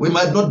 we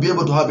might not be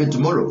able to have it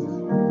tomorrow.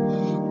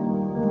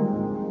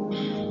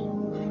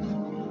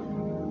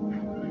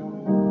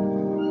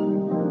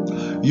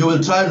 You will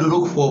try to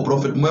look for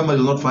Prophet Muhammad,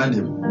 you will not find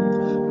him.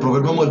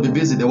 Prophet Muhammad will be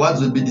busy. The words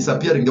will be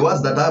disappearing. The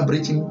words that I am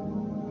preaching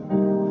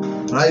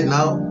right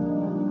now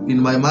in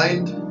my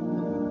mind,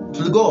 it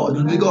will go. It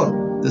will be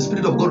gone. The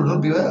Spirit of God will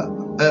not be there.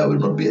 Will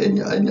not be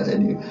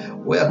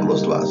anywhere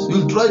close to us.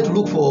 You'll try to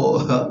look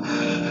for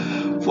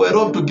a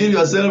rope to kill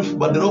yourself,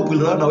 but the rope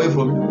will run away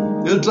from you.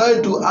 You'll try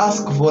to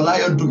ask for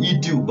lion to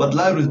eat you, but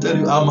lion will tell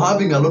you, I'm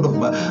having a lot of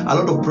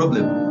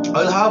problems.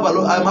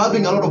 I'm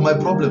having a lot of my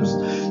problems.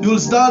 You'll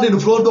stand in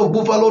front of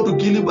buffalo to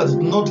kill you, but it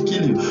will not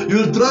kill you.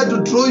 You'll try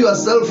to throw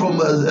yourself from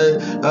a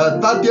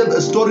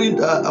 30th story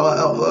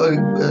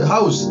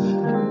house.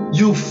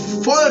 You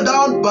fall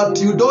down, but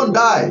you don't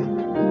die.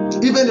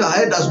 Even your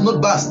head does not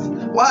burst.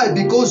 Why?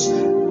 Because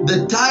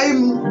the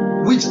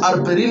time which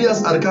are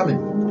perilous are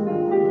coming.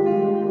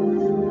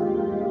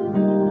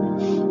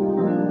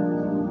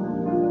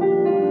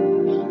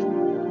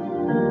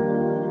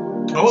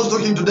 I was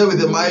talking today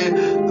with my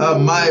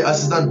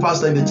assistant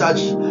pastor in the church,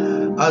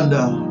 and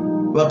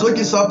we were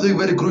talking something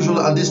very crucial,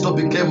 and this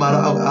topic came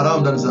around,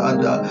 and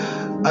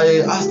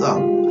I asked her,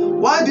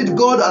 why did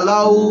God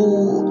allow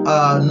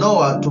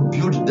Noah to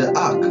build the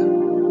ark?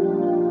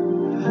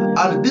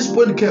 And this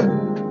point came,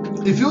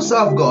 if you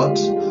serve God,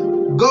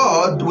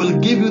 God will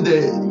give you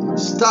the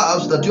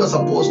staffs that you are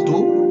supposed to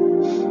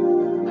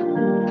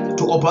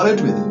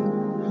operate with.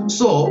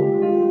 So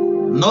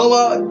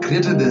Noah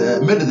made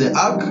the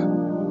ark,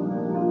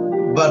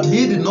 but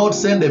he did not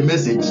send a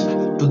message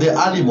to the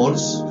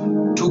animals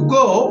to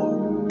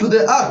go to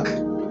the ark.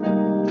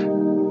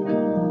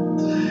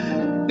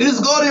 It is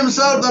God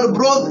himself that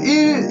brought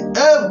in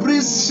every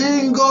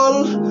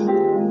single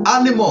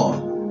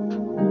animal.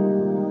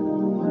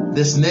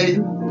 The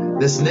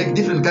snake,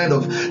 different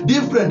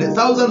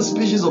 1,000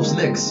 species of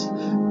snakes,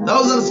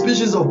 1,000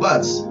 species of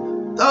birds,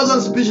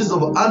 1,000 species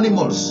of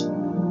animals.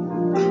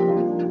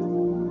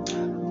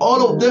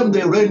 All of them,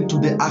 they ran to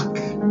the ark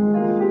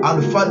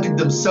and found it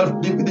themselves.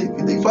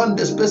 They found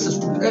the spaces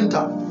to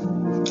enter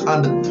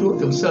and threw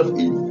themselves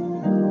in.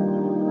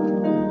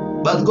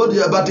 But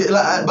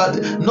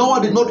Noah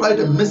did not write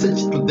a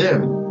message to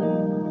them.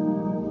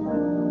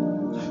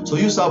 So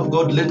you serve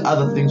God, let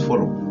other things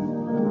follow.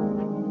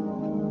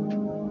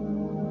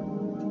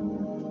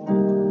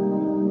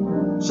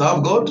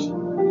 Serve God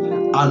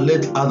and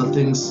let other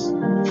things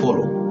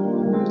follow.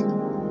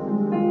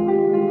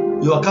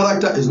 Your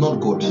character is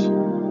not good.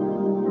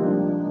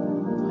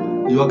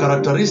 Your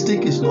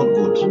characteristic is not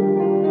good.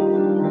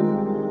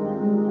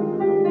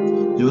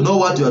 You know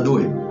what you are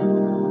doing.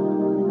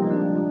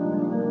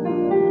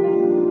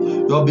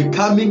 You are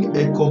becoming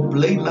a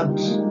complainant.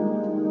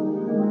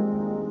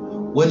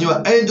 When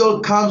your angel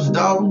comes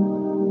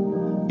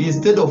down,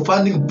 instead of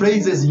finding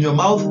praises in your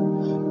mouth,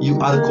 you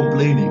are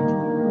complaining.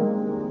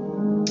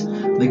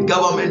 The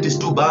government is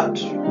too bad.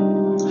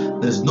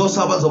 There's no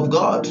servants of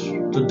God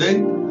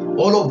today.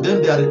 All of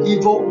them, they are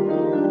evil.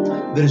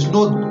 There is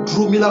no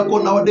true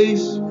miracle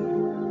nowadays.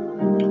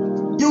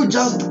 You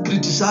just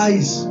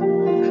criticize.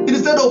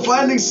 Instead of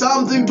finding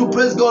something to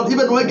praise God,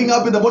 even waking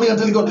up in the morning and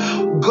telling God,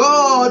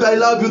 God, I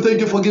love you, thank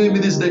you for giving me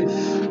this day.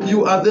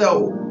 You are there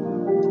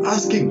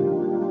asking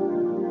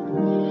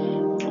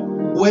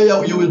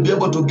where you will be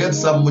able to get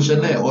some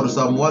mushene or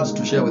some words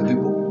to share with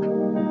people.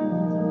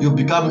 You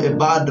become a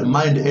bad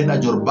mind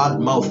energy or bad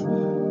mouth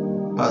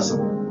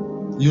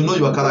person. You know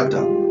your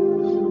character.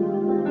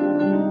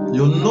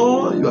 You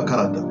know your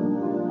character.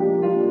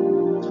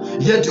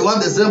 Yet you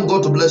want the same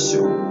God to bless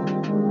you.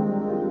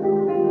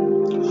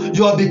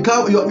 You have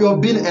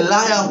been a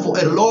liar for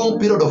a long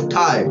period of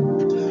time.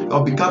 You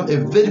have become a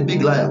very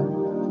big liar.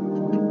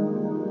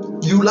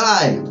 You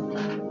lie.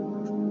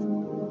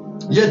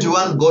 Yet you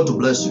want God to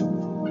bless you.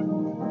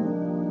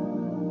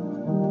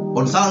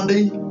 On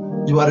Sunday,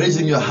 you are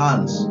raising your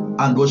hands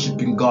and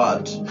worshiping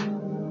God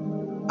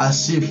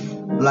as if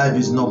life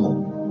is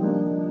normal.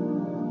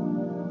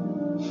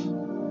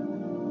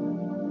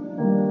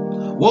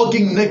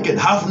 walking naked,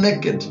 half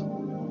naked,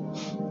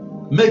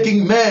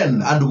 making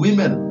men and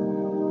women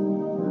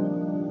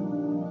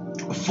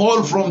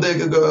fall from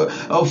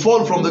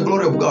the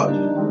glory of God.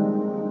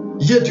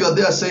 Yet you are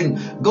there saying,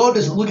 God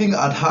is looking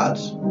at heart,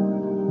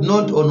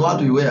 not on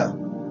what we wear.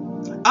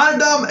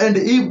 Adam and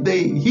Eve,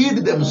 they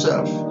hid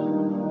themselves.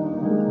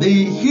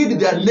 They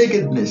hid their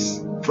nakedness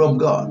from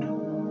God.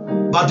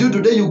 But you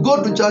today, you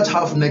go to church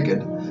half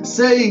naked,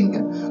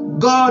 saying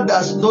God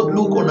does not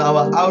look on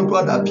our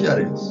outward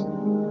appearance.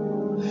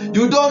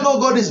 You don't know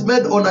God is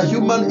made on a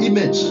human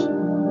image.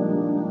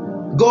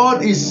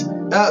 God is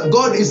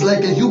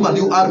like a human.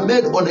 You are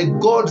made on a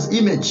God's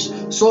image.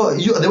 So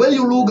the way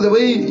you look, the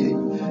way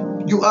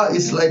you are,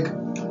 is like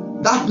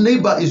that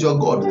neighbor is your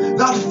God.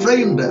 That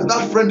friend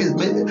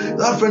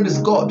is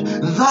God.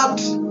 That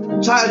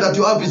child that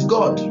you have is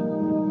God.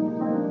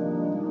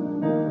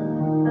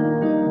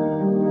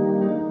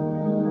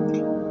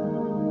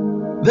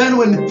 Then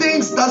when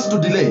things starts to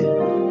delay,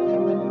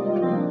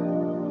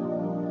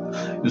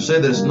 you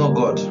say there is no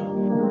God.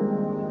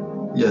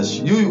 Yes,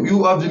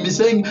 you have been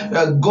saying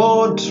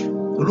God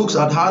looks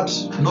at heart,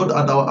 not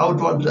at our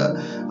outward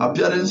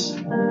appearance.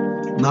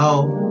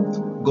 Now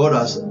God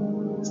has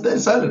stayed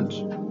silent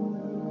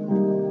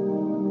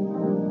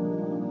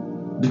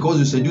because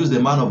you seduced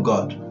the man of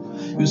God.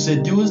 You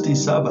seduced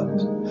his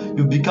servant.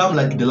 You become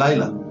like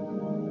Delilah.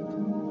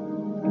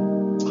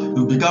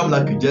 You become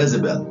like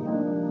Jezebel.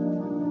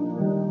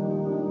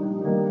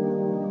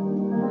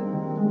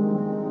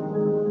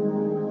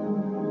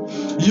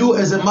 You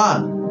as a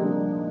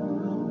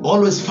man,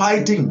 always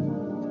fighting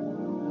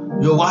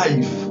your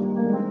wife,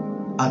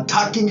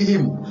 attacking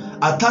him,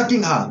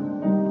 attacking her.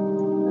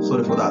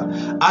 Sorry for that.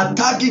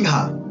 Attacking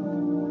her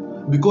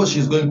because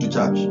she's going to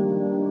church,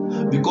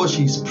 because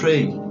she's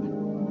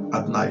praying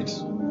at night,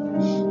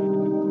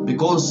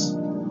 because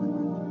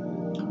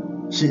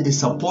she is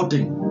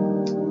supporting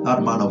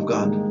that man of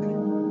God.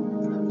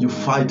 You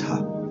fight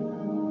her.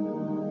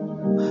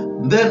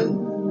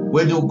 Then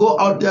when you go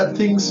out there,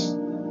 things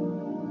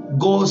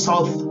go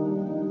south,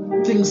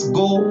 things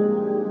go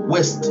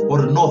west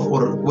or north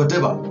or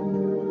whatever.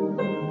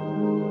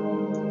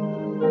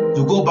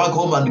 You go back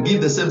home and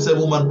give the same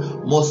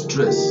woman more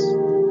stress.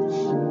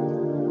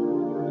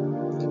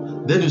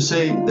 Then you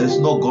say there is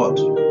no God.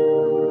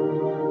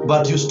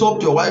 But you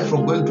stopped your wife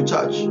from going to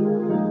church.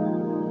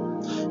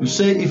 You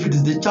say if it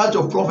is the church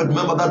of prophet,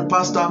 remember that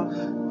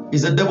pastor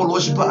is a devil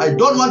worshipper, I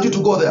don't want you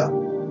to go there.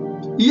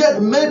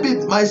 Yet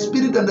maybe my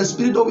spirit and the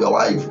spirit of your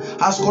wife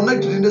has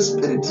connected in the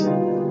spirit.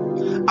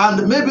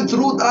 And maybe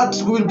through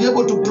that we will be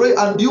able to pray,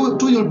 and you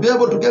too you'll be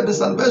able to get the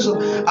salvation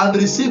and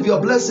receive your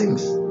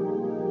blessings.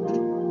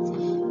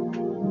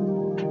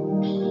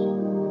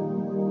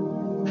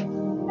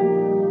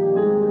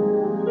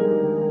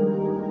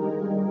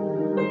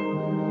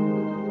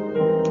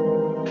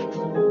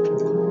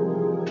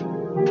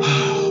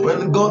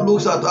 When God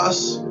looks at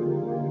us,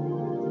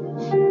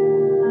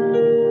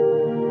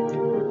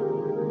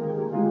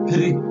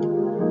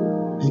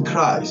 he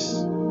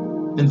cries.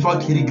 In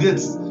fact, he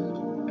regrets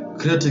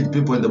creating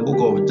people in the book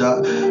of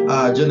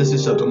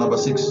Genesis chapter number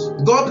 6.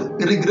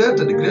 God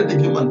regretted creating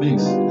human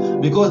beings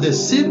because the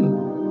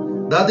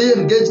sin that they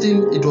engaged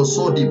in, it was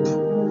so deep.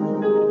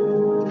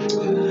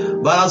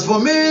 But as for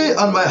me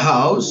and my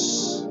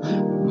house,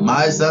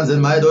 my sons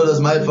and my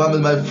daughters, my family,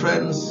 my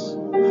friends,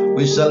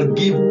 we shall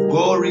give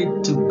glory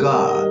to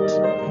God.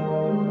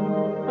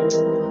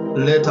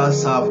 Let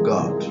us serve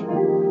God.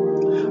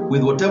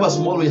 With whatever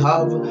small we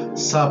have,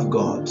 serve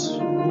God.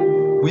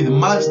 With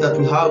much that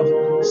we have,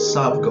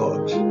 serve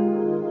God.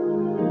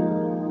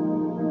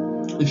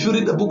 If you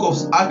read the book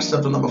of Acts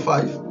chapter number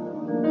 5,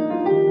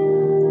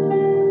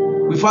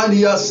 we find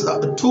here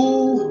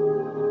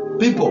two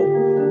people,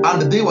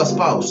 and they were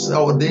spouse,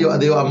 or they were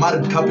a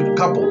married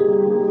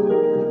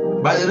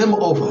couple by the name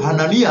of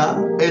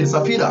Hananiah and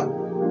Sapphira.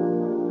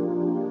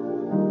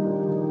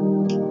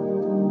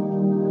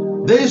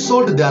 They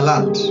sold their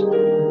land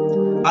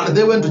and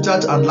they went to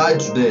church and lied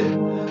to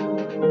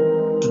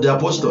the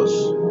apostles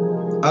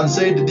and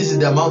said this is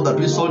the amount that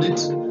we sold it,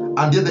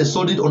 and yet they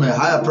sold it on a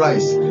higher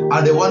price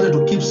and they wanted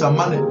to keep some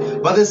money.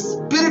 But the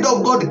Spirit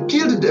of God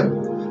killed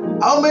them.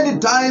 How many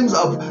times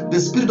have the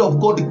Spirit of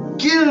God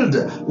killed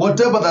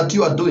whatever that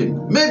you are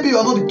doing? Maybe you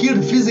are not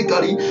killed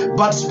physically,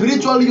 but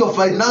spiritually your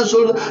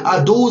financial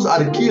doors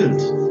are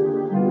killed.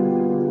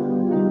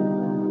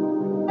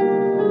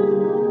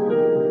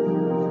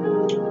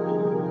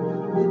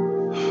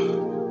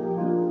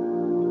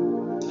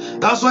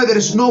 That's why there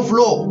is no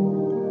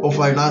flow of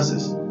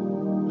finances.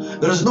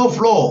 There is no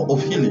flow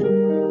of healing.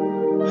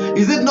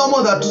 Is it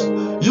normal that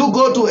you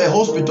go to a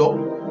hospital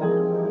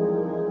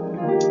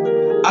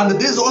and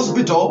this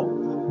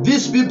hospital,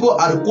 these people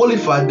are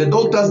qualified, the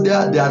doctors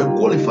there, they are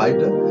qualified.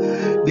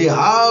 They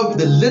have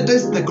the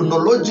latest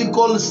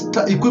technological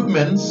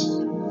equipments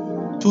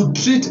to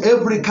treat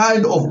every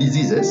kind of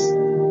diseases.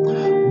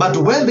 But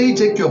when they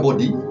check your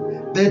body,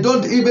 they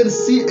don't even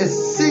see a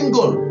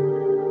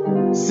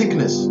single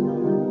sickness,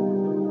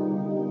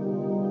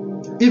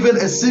 even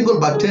a single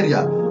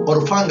bacteria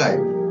or fungi.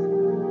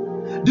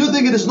 Do you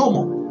think it is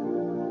normal?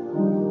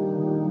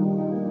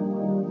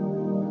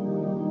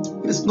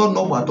 It's not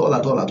normal at all,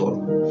 at all, at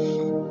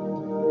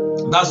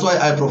all. That's why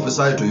I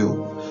prophesy to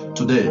you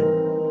today.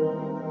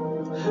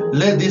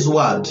 Let this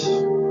word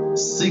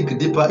sink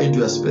deeper into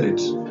your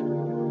spirit.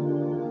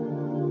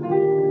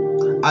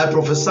 I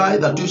prophesy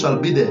that you shall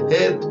be the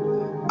head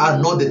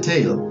and not the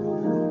tail.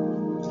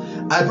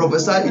 I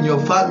prophesy in your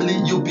family,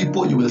 you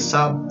people, you will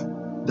serve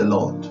the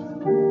Lord.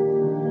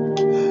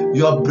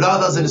 Your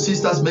brothers and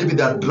sisters, maybe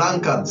they are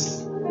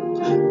drunkards.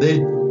 They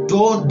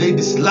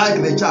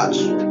dislike the church.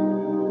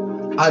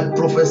 I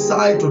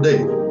prophesy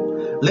today,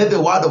 let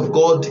the word of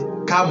God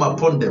come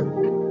upon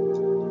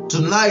them.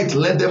 Tonight,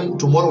 let them,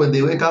 tomorrow when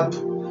they wake up,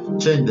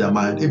 change their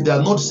mind. If they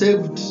are not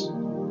saved,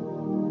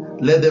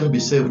 let them be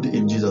saved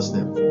in Jesus'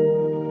 name.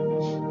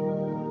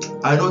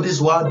 I know this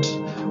word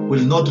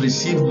will not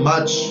receive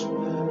much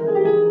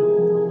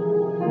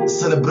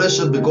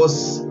celebration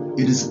because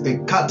it is a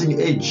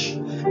cutting edge.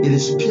 It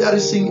is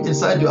piercing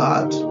inside your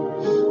heart.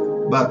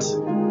 But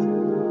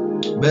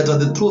better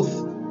the truth.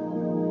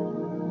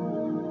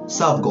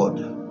 Serve God.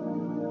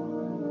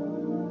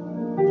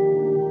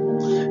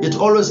 It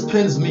always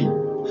pains me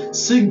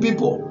seeing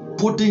people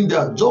putting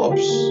their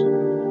jobs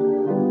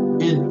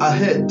in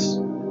ahead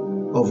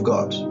of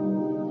God.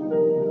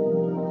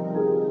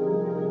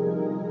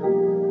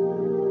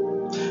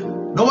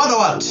 No matter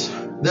what,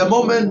 the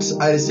moment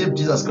I received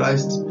Jesus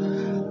Christ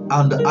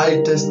and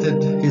I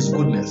tasted His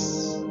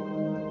goodness,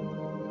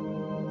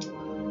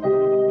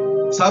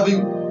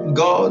 serving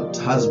God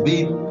has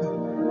been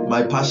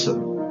my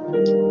passion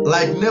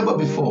like never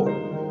before.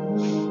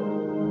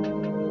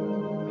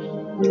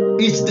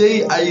 Each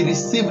day I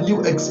receive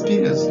new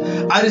experience,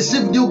 I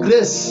receive new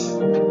grace,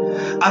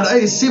 and I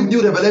receive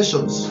new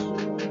revelations.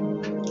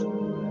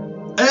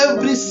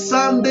 Every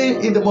Sunday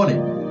in the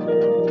morning,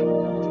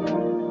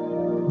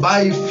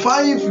 by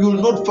 5 you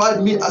will not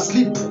find me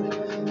asleep.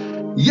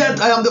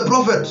 Yet I am the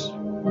prophet.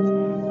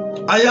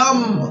 I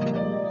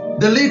am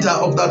the leader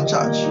of that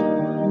church.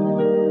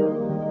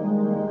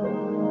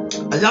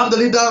 I am the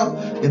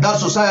leader in that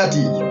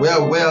society where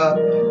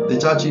the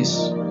church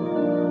is.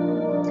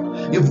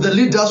 If the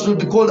leaders will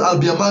be called, I'll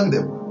be among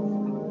them.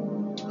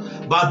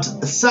 But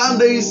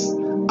Sundays,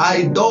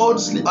 I don't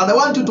sleep. And I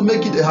want you to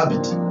make it a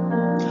habit.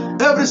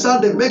 Every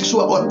Sunday, make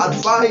sure at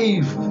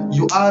 5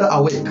 you are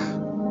awake.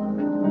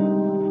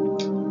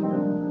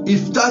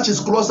 If church is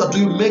closer to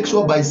you, make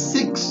sure by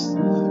 6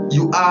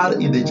 you are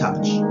in the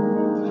church.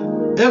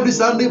 Every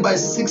Sunday by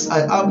 6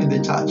 I am in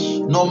the church.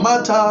 No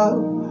matter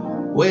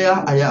where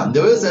I am.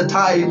 There was a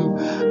time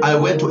I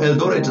went to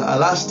Eldoret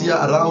last year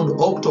around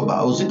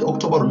October. Was it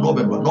October or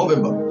November?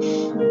 November.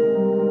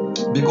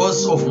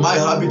 Because of my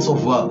habits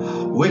of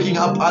waking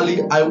up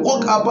early, I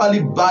woke up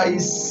early by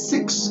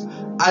 6.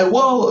 I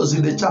was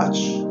in the church.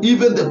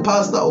 Even the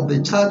pastor of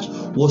the church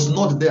was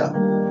not there.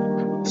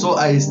 So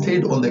I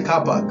stayed on the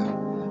car park,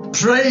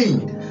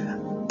 praying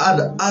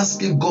and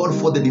asking God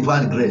for the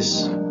divine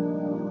grace.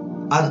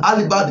 An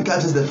early bird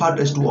catches the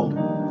fattest worm.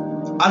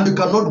 And you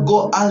cannot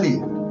go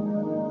early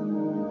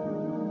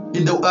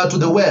to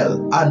the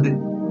well and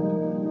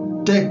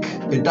take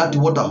a dirty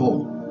water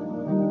home.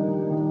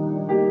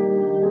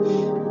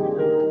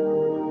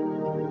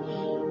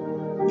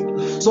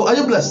 So are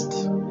you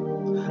blessed?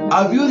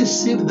 Have you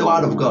received the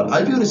word of God?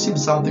 Have you received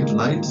something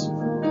tonight?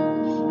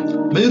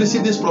 May you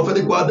receive this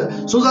prophetic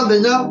word. Susan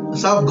Denya,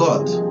 serve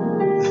God.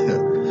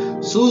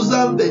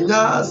 Susan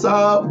Denya,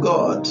 serve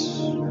God.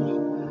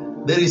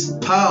 There is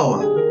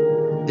power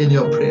in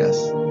your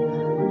prayers.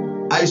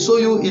 I saw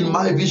you in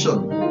my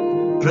vision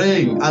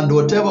praying, and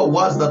whatever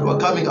words that were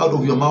coming out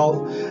of your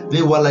mouth,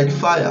 they were like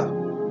fire.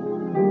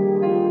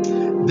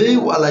 They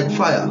were like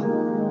fire.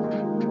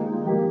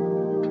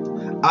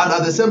 And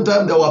at the same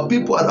time, there were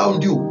people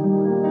around you,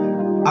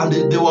 and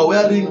they were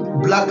wearing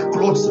black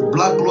clothes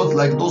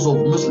like those of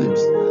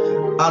Muslims,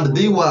 and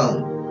they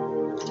were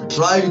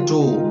trying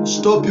to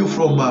stop you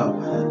from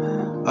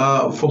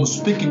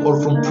speaking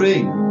or from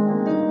praying.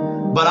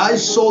 But I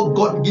saw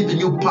God giving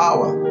you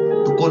power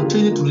to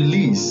continue to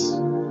release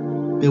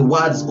the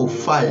words of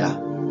fire.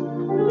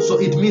 So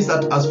it means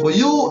that as for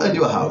you and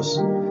your house,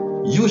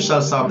 you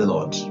shall serve the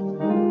Lord.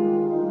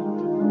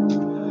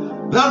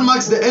 That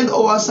marks the end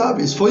of our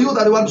service. For you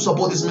that want to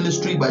support this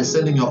ministry by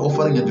sending your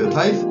offering and your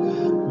tithe,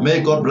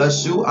 may God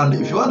bless you. And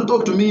if you want to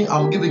talk to me,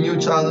 I'm giving you a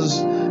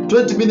chance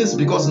 20 minutes,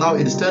 because now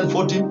it is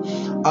 10:40.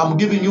 I'm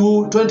giving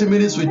you 20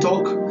 minutes, we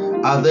talk,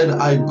 and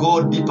then I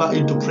go deeper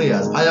into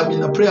prayers. I am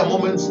in a prayer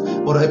moment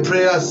or a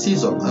prayer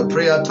season, a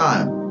prayer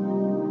time.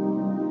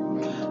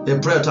 A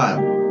prayer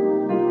time.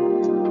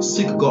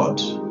 Seek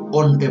God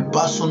on a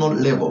personal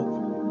level.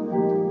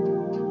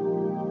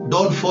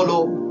 Don't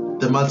follow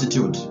the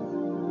multitude.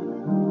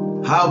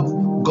 Have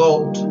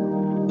God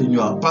in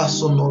your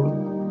personal,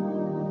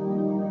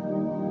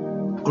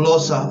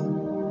 closer.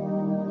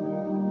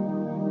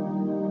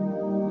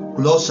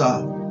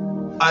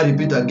 I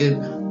repeat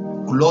again,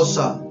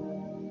 closer.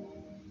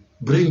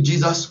 Bring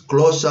Jesus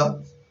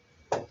closer.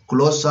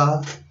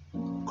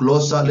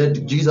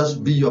 Let Jesus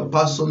be your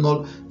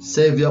personal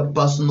Savior,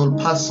 personal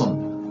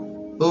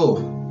person.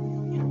 Oh.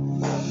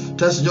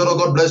 Tess Joro,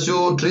 God bless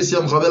you. Tricia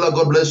Mkhabela,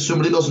 God bless you.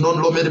 Mlinos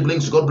Non-Low Mary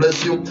Blinks, God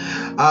bless you.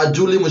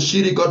 Julie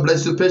Mushiri, God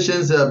bless you.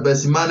 Patience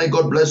Besimane,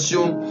 God bless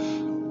you.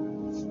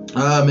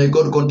 May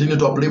God continue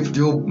to uplift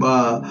you.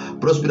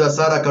 Prospera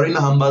Sarah, Karina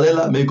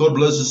Hambalela, may God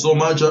bless you so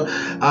much.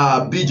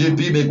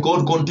 BJP, may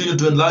God continue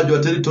to enlarge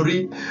your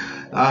territory.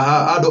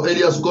 Ado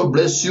Elias, God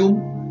bless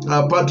you.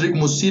 Patrick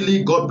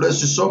Musili, God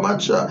bless you so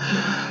much.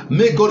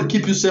 May God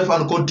keep you safe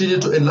and continue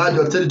to enlarge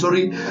your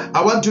territory.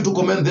 I want you to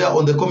comment there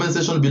on the comment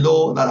section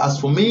below that as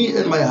for me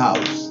and my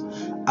house,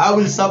 I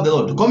will serve the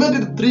Lord. Comment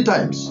it 3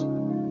 times.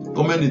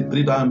 Comment it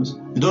 3 times.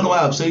 You don't know why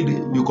I've said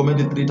it. You comment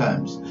it 3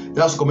 times.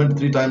 Just comment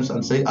 3 times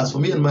and say, as for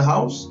me and my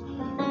house,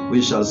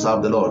 we shall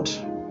serve the Lord.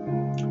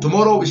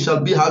 Tomorrow we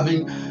shall be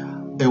having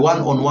a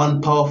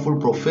one-on-one powerful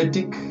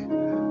prophetic,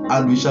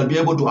 and we shall be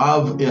able to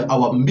have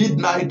our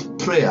midnight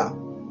prayer.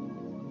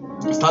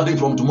 Starting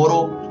from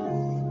tomorrow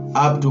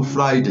up to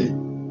Friday,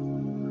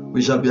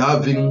 we shall be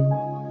having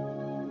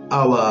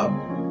our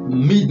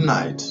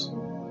midnight,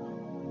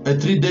 a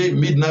 3-day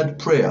midnight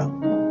prayer.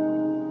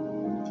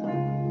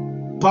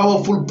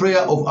 Powerful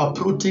prayer of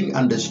uprooting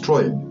and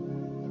destroying.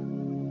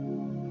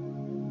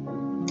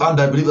 And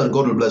I believe that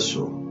God will bless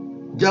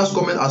you. Just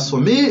comment, as for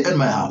me and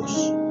my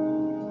house,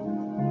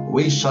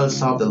 we shall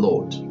serve the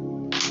Lord.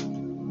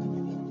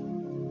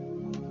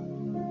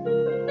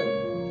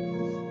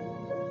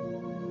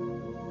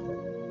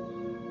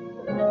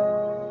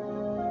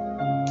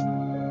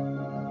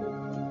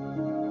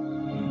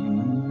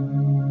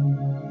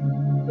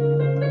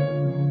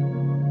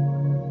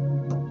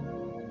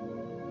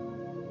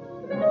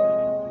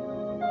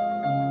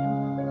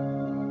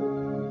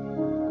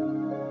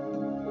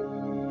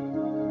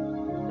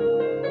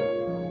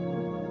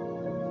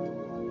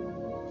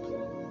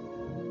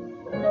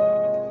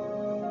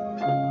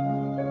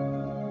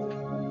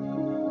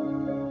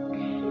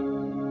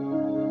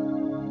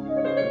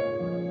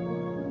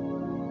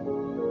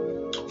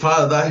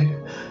 Father,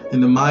 in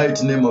the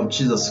mighty name of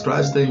Jesus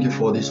Christ, thank you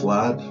for this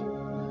word.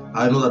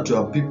 I know that you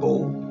have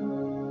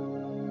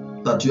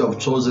people that you have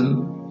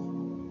chosen.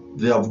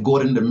 They have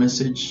gotten the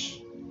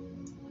message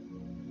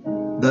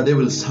that they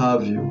will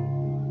serve you.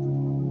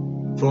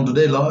 From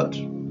today, Lord,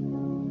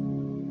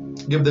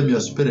 give them your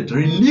spirit.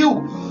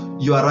 Renew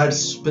your right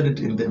spirit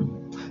in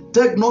them.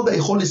 Take not the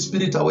Holy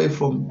Spirit away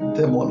from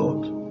them, O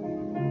Lord.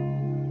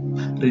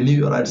 Renew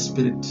your right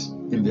spirit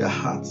in their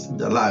hearts, in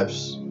their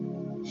lives.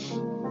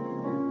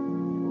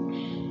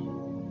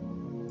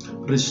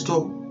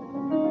 Restore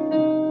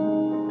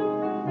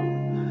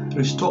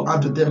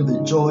unto them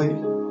the joy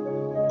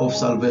of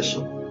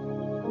salvation.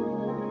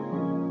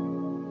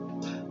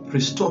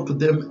 Restore to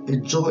them a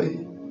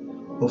joy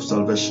of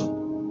salvation.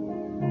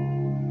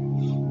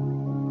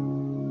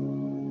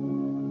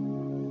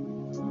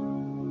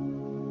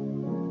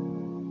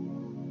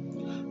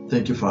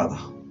 Thank you, Father,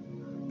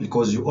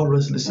 because you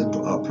always listen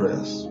to our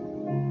prayers.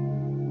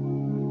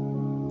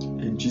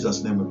 In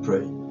Jesus' name we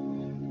pray.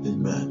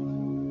 Amen.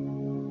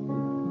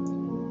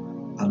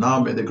 And now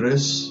may the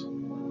grace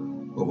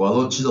of our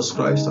Lord Jesus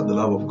Christ and the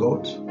love of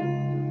God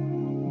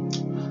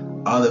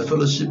and the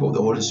fellowship of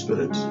the Holy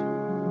Spirit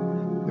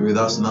be with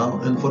us now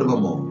and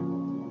forevermore.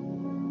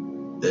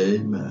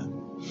 Amen.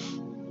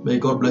 May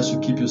God bless you,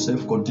 keep you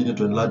safe, continue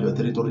to enlarge your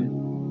territory,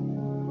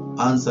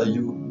 answer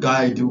you,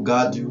 guide you,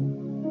 guard you,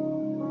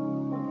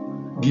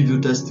 give you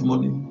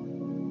testimony,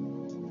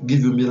 give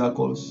you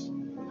miracles,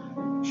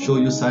 show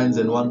you signs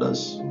and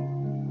wonders.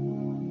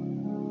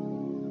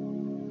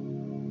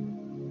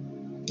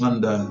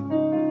 And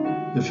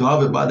if you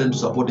have a burden to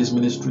support this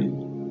ministry,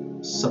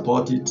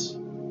 support it.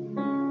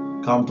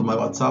 Come to my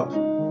WhatsApp.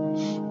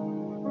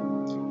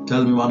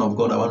 Tell me, man of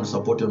God, I want to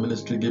support your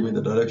ministry. Give me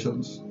the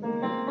directions.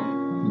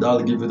 And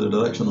I'll give you the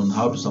direction on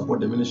how to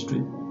support the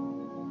ministry.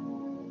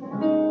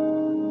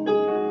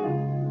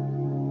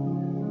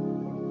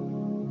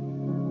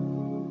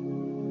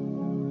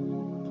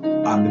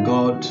 And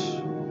God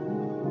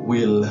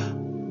will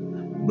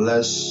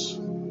bless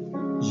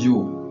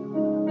you.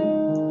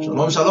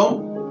 Shalom,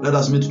 shalom. Let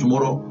us meet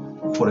tomorrow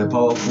for a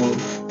powerful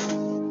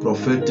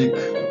prophetic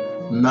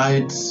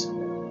night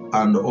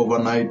and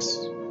overnight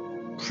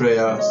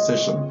prayer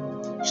session.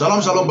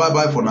 Shalom, shalom.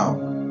 Bye-bye for now.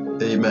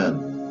 Amen.